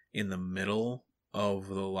in the middle of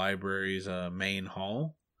the library's main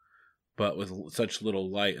hall, but with such little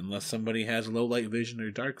light, unless somebody has low light vision or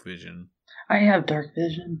dark vision. I have dark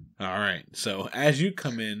vision. All right. So as you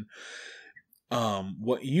come in,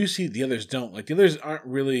 what you see, the others don't. Like the others aren't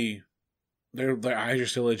really. Their eyes are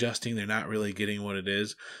still adjusting. They're not really getting what it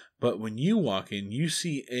is. But when you walk in, you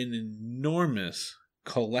see an enormous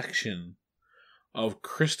collection of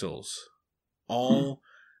crystals, all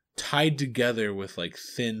tied together with like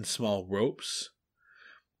thin, small ropes,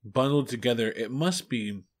 bundled together. It must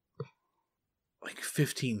be like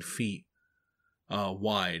 15 feet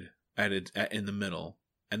wide in the middle,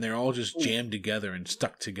 and they're all just jammed together and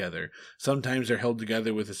stuck together. Sometimes they're held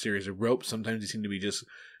together with a series of ropes. Sometimes they seem to be just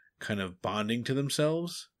kind of bonding to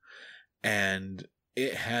themselves, and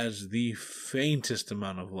it has the faintest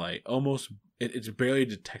amount of light. Almost, it's barely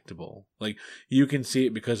detectable. Like you can see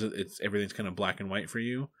it because everything's kind of black and white for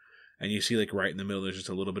you, and you see like right in the middle there's just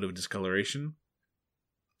a little bit of discoloration.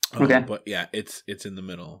 Okay. But yeah, it's in the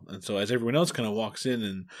middle. And so as everyone else kind of walks in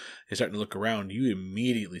and is starting to look around, you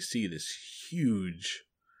immediately see this huge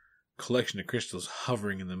collection of crystals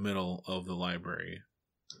hovering in the middle of the library.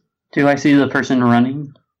 Do I see the person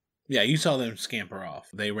running? Yeah, you saw them scamper off.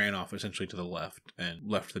 They ran off essentially to the left and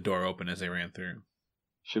left the door open as they ran through.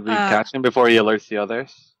 Should we catch him before he alerts the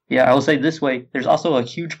others? Yeah, I will say this way. There's also a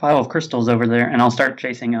huge pile of crystals over there, and I'll start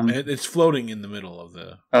chasing them. It's floating in the middle of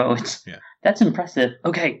the... Oh, that's impressive.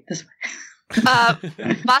 Okay, this way.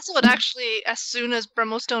 Vasa would actually, as soon as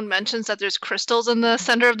Brummelstone mentions that there's crystals in the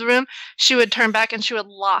center of the room, she would turn back and she would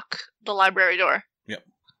lock the library door. Yep.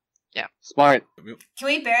 Yeah. Smart. Can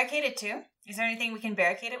we barricade it too? Is there anything we can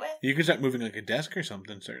barricade it with? You could start moving like a desk or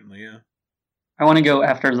something, certainly, yeah. I want to go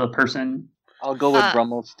after the person. I'll go with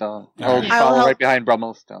Brummelstone. I'll Alright. follow I'll right behind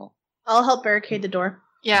Brummelstone. I'll help barricade the door.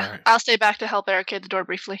 Yeah, Alright. I'll stay back to help barricade the door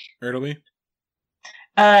briefly. Ertleby?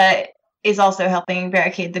 Is also helping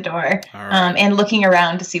barricade the door, All right. and looking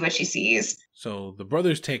around to see what she sees. So the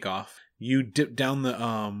brothers take off. You dip down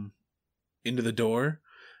the into the door,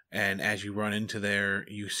 and as you run into there,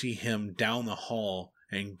 you see him down the hall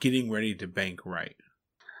and getting ready to bank right.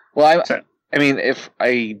 Well, Sorry. I mean, if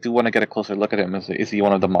I do want to get a closer look at him, is he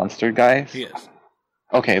one of the monster guys? He is.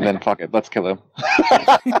 Okay, then fuck it. Let's kill him.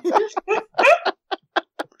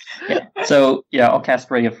 So, yeah, I'll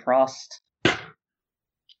cast Ray of Frost.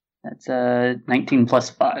 That's 19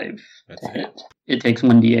 plus 5 That's to a hit. It takes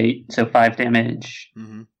 1d8, so 5 damage.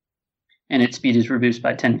 Mm-hmm. And its speed is reduced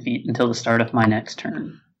by 10 feet until the start of my next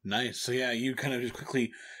turn. Nice. So yeah, you kind of just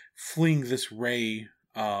quickly fling this ray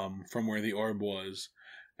from where the orb was,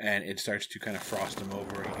 and it starts to kind of frost him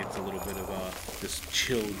over. He gets a little bit of this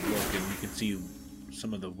chilled look, and you can see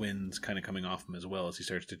some of the winds kind of coming off him as well as he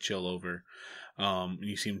starts to chill over.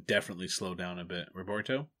 You see him definitely slow down a bit.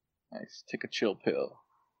 Roberto? Nice. Take a chill pill.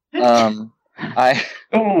 I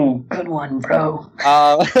Oh, good one, bro.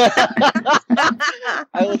 I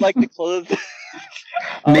would like to close.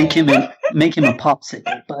 Make him a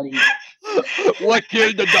popsicle, buddy. What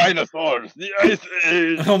killed the dinosaurs? The Ice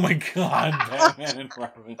Age. Oh my god, Batman and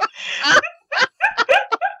Robin.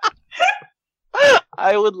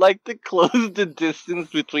 I would like to close the distance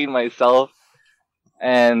between myself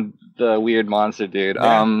and the weird monster dude.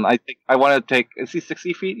 Yeah. I want to take. Is he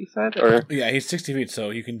 60 feet? You said, or Yeah, he's 60 feet, so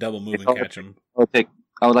you can double move and catch him.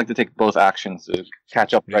 I would like to take both actions to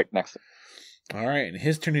catch up right next to him. All right, and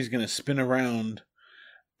his turn, he's going to spin around,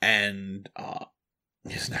 and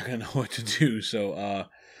he's not going to know what to do, so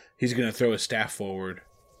he's going to throw his staff forward,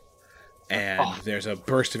 and there's a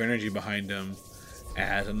burst of energy behind him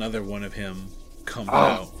as another one of him comes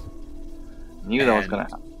out. Knew that was going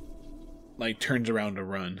to happen. Like, turns around to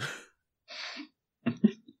run.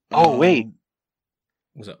 Oh, wait.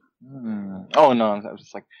 What's up? Oh, no, I was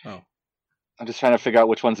just like... Oh. I'm just trying to figure out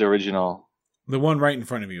which one's the original. The one right in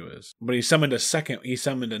front of you is. But he summoned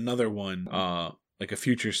another one, like a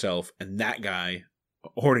future self, and that guy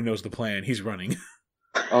already knows the plan. He's running.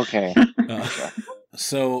 Okay. Yeah,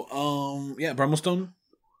 Brummelstone?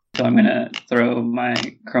 So I'm going to throw my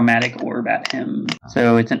chromatic orb at him.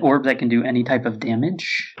 So it's an orb that can do any type of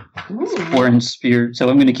damage. Or in spear. So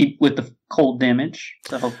I'm going to keep with the cold damage.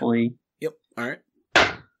 So hopefully... Yep, alright.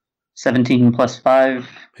 17 plus 5.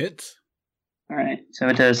 Hits. Alright, so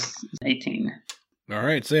it does 18.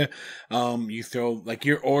 Alright, so yeah, you throw, like,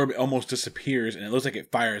 your orb almost disappears, and it looks like it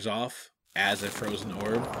fires off as a frozen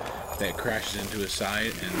orb that crashes into his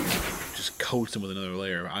side and just coats him with another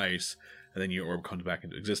layer of ice, and then your orb comes back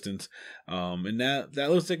into existence. And that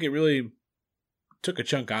looks like it really took a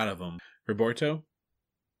chunk out of him. Roberto?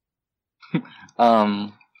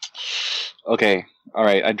 Okay,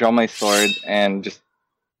 alright, I draw my sword and just...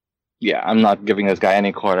 Yeah, I'm not giving this guy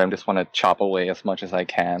any quarter. I just want to chop away as much as I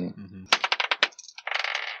can.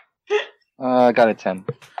 Mm-hmm. I got a 10.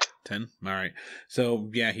 10? Alright. So,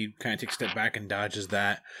 yeah, he kind of takes a step back and dodges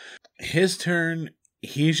that. His turn,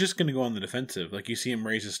 he's just going to go on the defensive. Like, you see him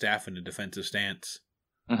raise his staff in a defensive stance.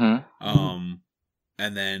 Mm-hmm.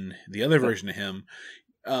 And then the other version of him,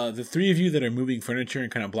 the three of you that are moving furniture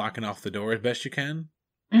and kind of blocking off the door as best you can,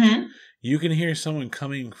 you can hear someone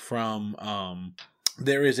coming from...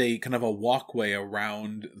 there is a kind of a walkway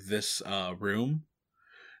around this room,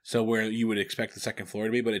 so where you would expect the second floor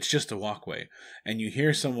to be, but it's just a walkway. And you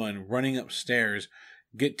hear someone running upstairs,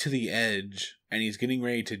 get to the edge, and he's getting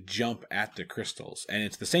ready to jump at the crystals. And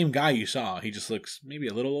it's the same guy you saw. He just looks maybe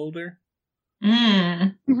a little older.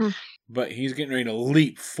 But he's getting ready to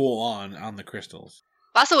leap full on the crystals.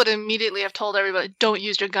 Vasa would immediately have told everybody, don't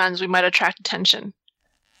use your guns, we might attract attention.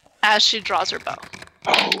 As she draws her bow.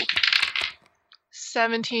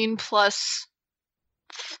 17 plus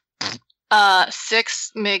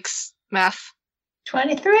 6 makes math.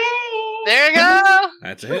 23! There you go!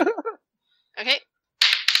 That's it. Okay.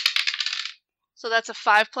 So that's a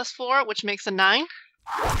 5 plus 4, which makes a 9.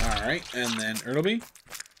 Alright, and then Ertleby?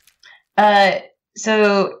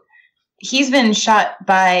 So he's been shot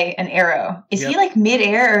by an arrow. Is he like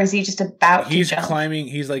mid-air, or is he just about to jump? He's climbing,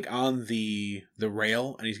 he's like on the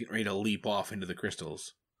rail, and he's getting ready to leap off into the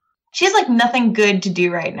crystals. She has like nothing good to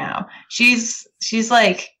do right now. She's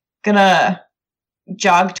like gonna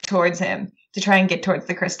jog towards him to try and get towards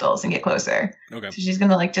the crystals and get closer. Okay. So she's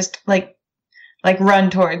gonna like just like run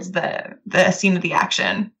towards the scene of the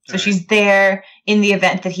action. So she's there in the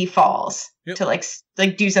event that he falls to like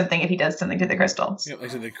do something if he does something to the crystals. Yeah, like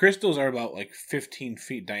I said, the crystals are about like 15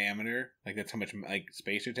 feet diameter. Like that's how much like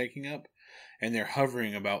space they're taking up, and they're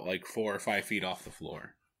hovering about like 4 or 5 feet off the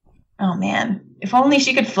floor. Oh man, if only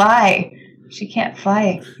she could fly. She can't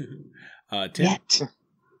fly Tim? yet.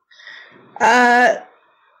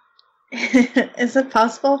 Is it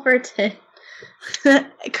possible for Tin?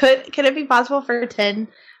 Could it be possible for Tin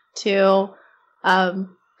to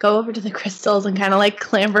go over to the crystals and kind of like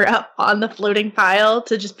clamber up on the floating pile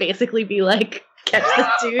to just basically be like, catch this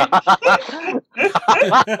dude?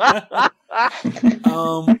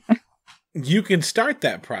 You can start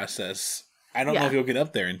that process. I don't know if Yeah. you'll get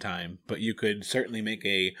up there in time, but you could certainly make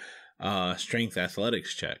a strength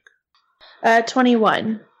athletics check.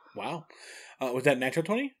 21. Wow. Was that natural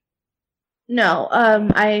 20? No, I'm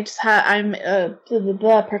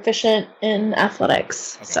proficient in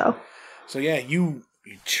athletics. Okay. So yeah, you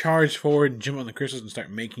charge forward, jump on the crystals, and start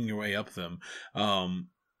making your way up them.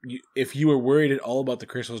 If you were worried at all about the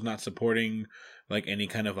crystals not supporting like any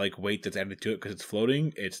kind of like weight that's added to it because it's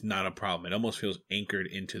floating, it's not a problem. It almost feels anchored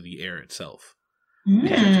into the air itself. You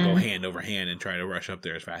just have to go hand over hand and try to rush up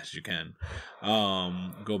there as fast as you can.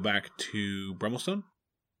 Go back to Brummelstone.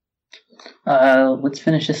 Let's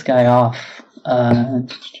finish this guy off.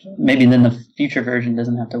 Maybe then the future version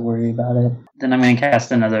doesn't have to worry about it. Then I'm going to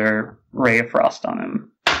cast another Ray of Frost on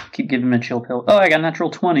him. Keep giving him a chill pill. Oh, I got natural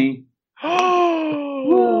 20.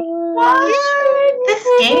 What? This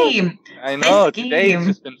game. I know, This today's game.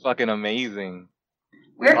 just been fucking amazing.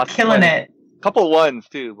 We're Lots of killing fun. it. Couple ones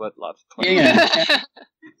too, but lots of fun. Yeah.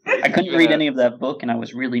 I couldn't read any of that book, and I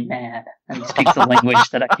was really mad. And he speaks a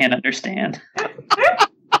language that I can't understand. I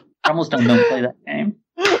almost don't play that game.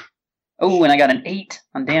 Oh, and I got an 8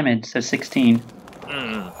 on damage, so 16.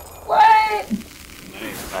 What?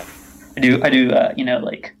 Nice. Nice. I do,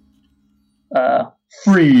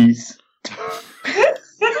 freeze.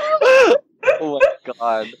 Oh my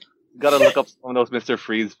god. Gotta look up some of those Mr.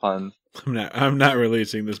 Freeze puns. I'm not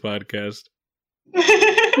releasing this podcast.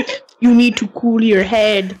 You need to cool your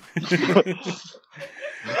head.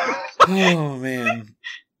 Oh man.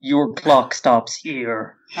 Your clock stops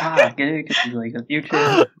here. Get it? 'Cause it's like the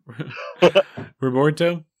future.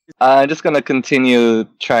 Roberto? I'm just gonna continue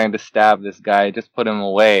trying to stab this guy. Just put him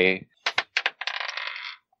away.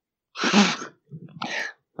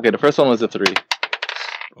 Okay, the first one was a 3.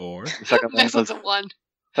 Or The second one Next was one's a 1.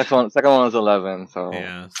 second one was 11. So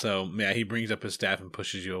yeah, so yeah, he brings up his staff and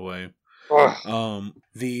pushes you away. Ugh.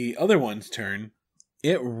 The other one's turn.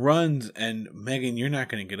 It runs, and Megan, you're not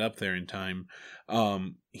going to get up there in time.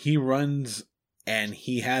 He runs, and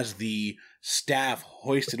he has the staff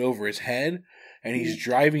hoisted over his head, and he's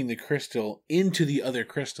driving the crystal into the other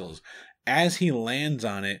crystals. As he lands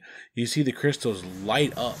on it, you see the crystals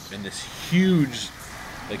light up, and this huge,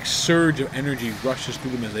 like, surge of energy rushes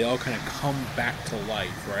through them as they all kind of come back to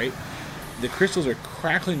life, right? The crystals are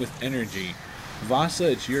crackling with energy.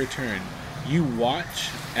 Vasa, it's your turn. You watch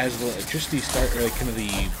as the electricity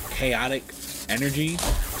the chaotic energy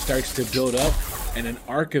starts to build up, and an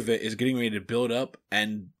arc of it is getting ready to build up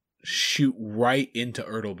and shoot right into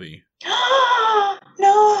Ertleby.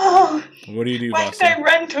 No! What do you do, Why Vasa? did I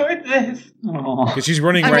run towards this? Oh. Because she's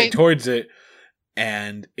running I right mean- towards it,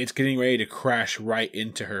 and it's getting ready to crash right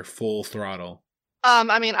into her full throttle.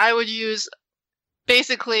 I would use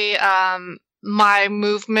basically my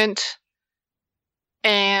movement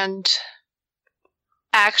and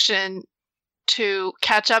action to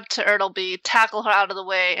catch up to Ertleby, tackle her out of the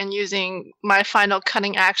way, and using my final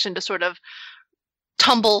cunning action to sort of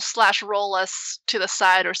tumble/roll us to the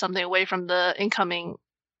side or something away from the incoming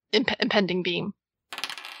impending beam.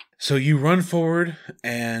 So you run forward,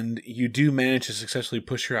 and you do manage to successfully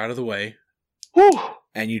push her out of the way. Whew.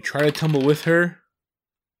 And you try to tumble with her.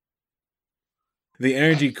 The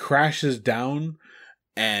energy crashes down,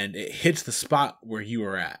 and it hits the spot where you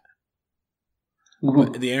are at.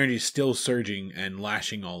 But the energy is still surging and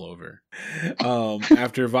lashing all over.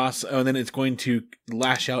 After Voss, and then it's going to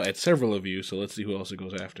lash out at several of you. So let's see who else it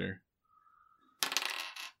goes after.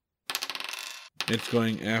 It's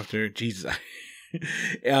going after Jesus.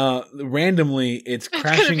 Randomly, it's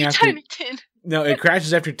crashing It's gonna be after. Tiny Tin. No, it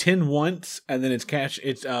crashes after Tin once, and then it's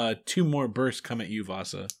 2 more bursts come at you,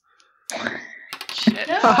 Vasa. Shit.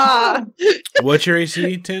 Haha. What's your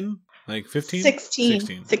AC, Tin? Like 15?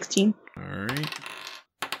 16. 16. Alright.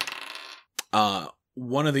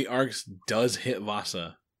 One of the arcs does hit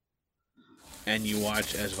Vasa. And you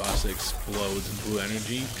watch as Vasa explodes in blue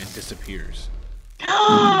energy and disappears.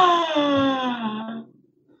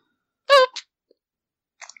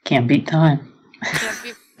 Can't beat time.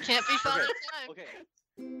 Can't be fun. Okay.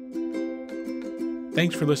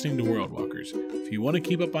 Thanks for listening to World Walkers. If you want to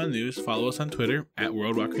keep up on news, follow us on Twitter at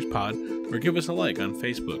WorldWalkersPod or give us a like on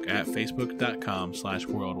Facebook at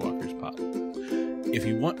facebook.com/WorldWalkersPod. If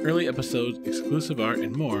you want early episodes, exclusive art,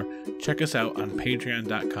 and more, check us out on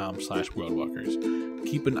patreon.com/WorldWalkers.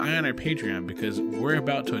 Keep an eye on our Patreon because we're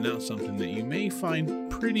about to announce something that you may find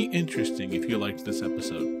pretty interesting if you liked this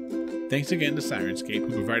episode. Thanks again to Sirenscape,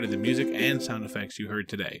 who provided the music and sound effects you heard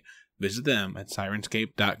today. Visit them at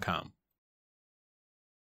Sirenscape.com.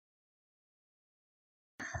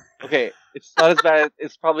 Okay, it's not as bad.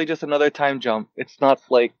 It's probably just another time jump. It's not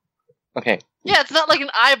like... Okay. Yeah, it's not like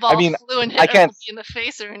an eyeball I mean, flew and I hit can't- Ertleby in the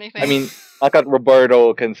face or anything. I mean, I thought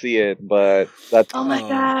Roberto can see it, but that's Oh my Oh.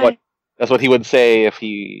 god. what That's what he would say if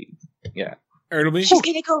he. Yeah. Ertleby? She's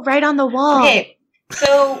gonna go right on the wall. Okay,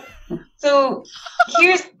 so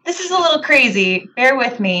this is a little crazy. Bear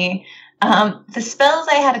with me. The spells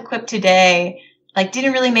I had equipped today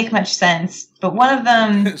didn't really make much sense, but one of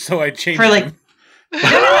them So I changed for them.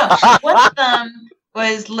 no. One of them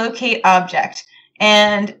was locate object,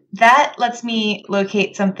 and that lets me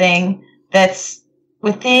locate something that's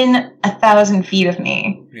within 1,000 feet of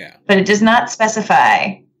me, Yeah. but it does not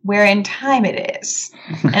specify where in time it is.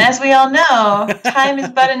 And as we all know, time is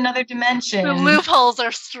but another dimension. The loopholes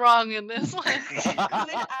are strong in this one. Could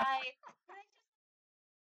I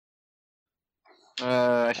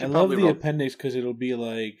I I should love probably the roll. appendix because it'll be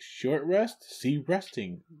like, short rest, see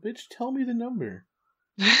resting. Bitch, tell me the number.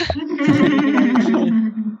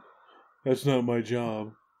 That's not my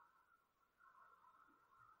job.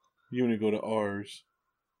 You want to go to ours.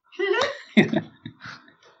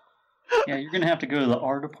 Yeah, you're gonna have to go to the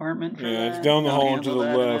R department for Yeah, that. it's down the hall and to Handle the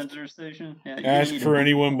that in left. Enter Station. Yeah, you Ask need for a-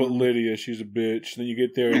 anyone but Lydia. She's a bitch. Then you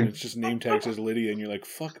get there and it's just name tag says Lydia, and you're like,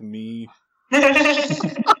 fuck me.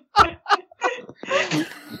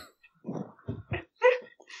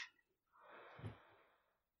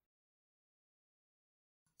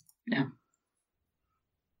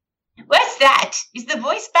 What's that? Is the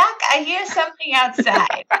voice back? I hear something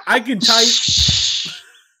outside. I can type.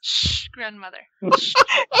 Shh, grandmother.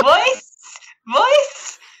 Voice?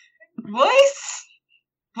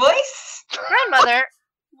 Grandmother,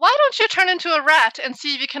 why don't you turn into a rat and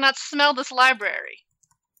see if you cannot smell this library?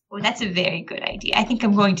 Oh, that's a very good idea. I think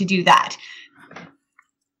I'm going to do that.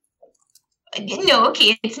 No,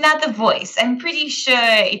 okay, it's not the voice. I'm pretty sure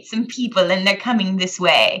it's some people and they're coming this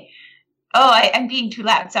way. Oh, I'm being too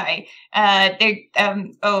loud. Sorry. They're,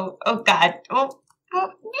 oh God. Oh.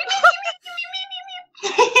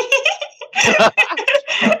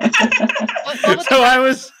 So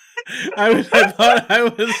I thought I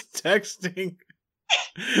was texting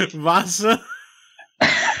Vasa.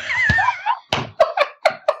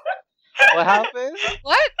 What happened?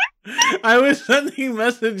 What? I was sending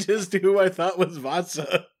messages to who I thought was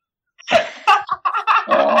Vasa.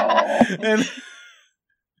 And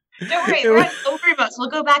Don't worry, It we're was- on Overbus. We'll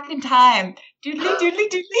go back in time. Doodly, doodly,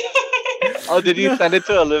 doodly. Oh, did you send it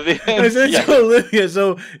to Olivia? I sent Yeah. to Olivia,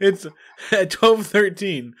 so it's at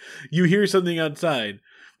 12:13. You hear something outside.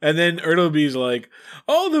 And then Ertleby's like,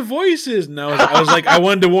 oh, the voices. And I was like, I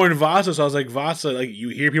wanted to warn Vasa, so I was like, Vasa, like, you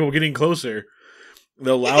hear people getting closer.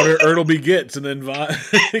 The louder Ertleby gets. And then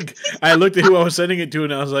I looked at who I was sending it to,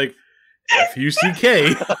 and I was like, F-U-C-K.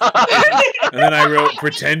 And then I wrote,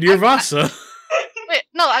 pretend you're Vasa. Wait,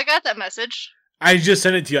 no, I got that message. I just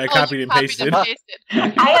sent it to you. I Oh, copied you and pasted. and pasted.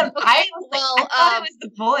 I Well, thought it was the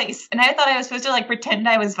voice, and I thought I was supposed to pretend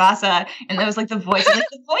I was Vasa, and that was the voice. The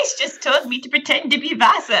voice just told me to pretend to be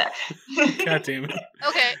Vasa. God damn it.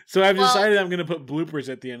 Okay. So I've Well- decided I'm going to put bloopers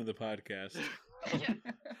at the end of the podcast. Yeah.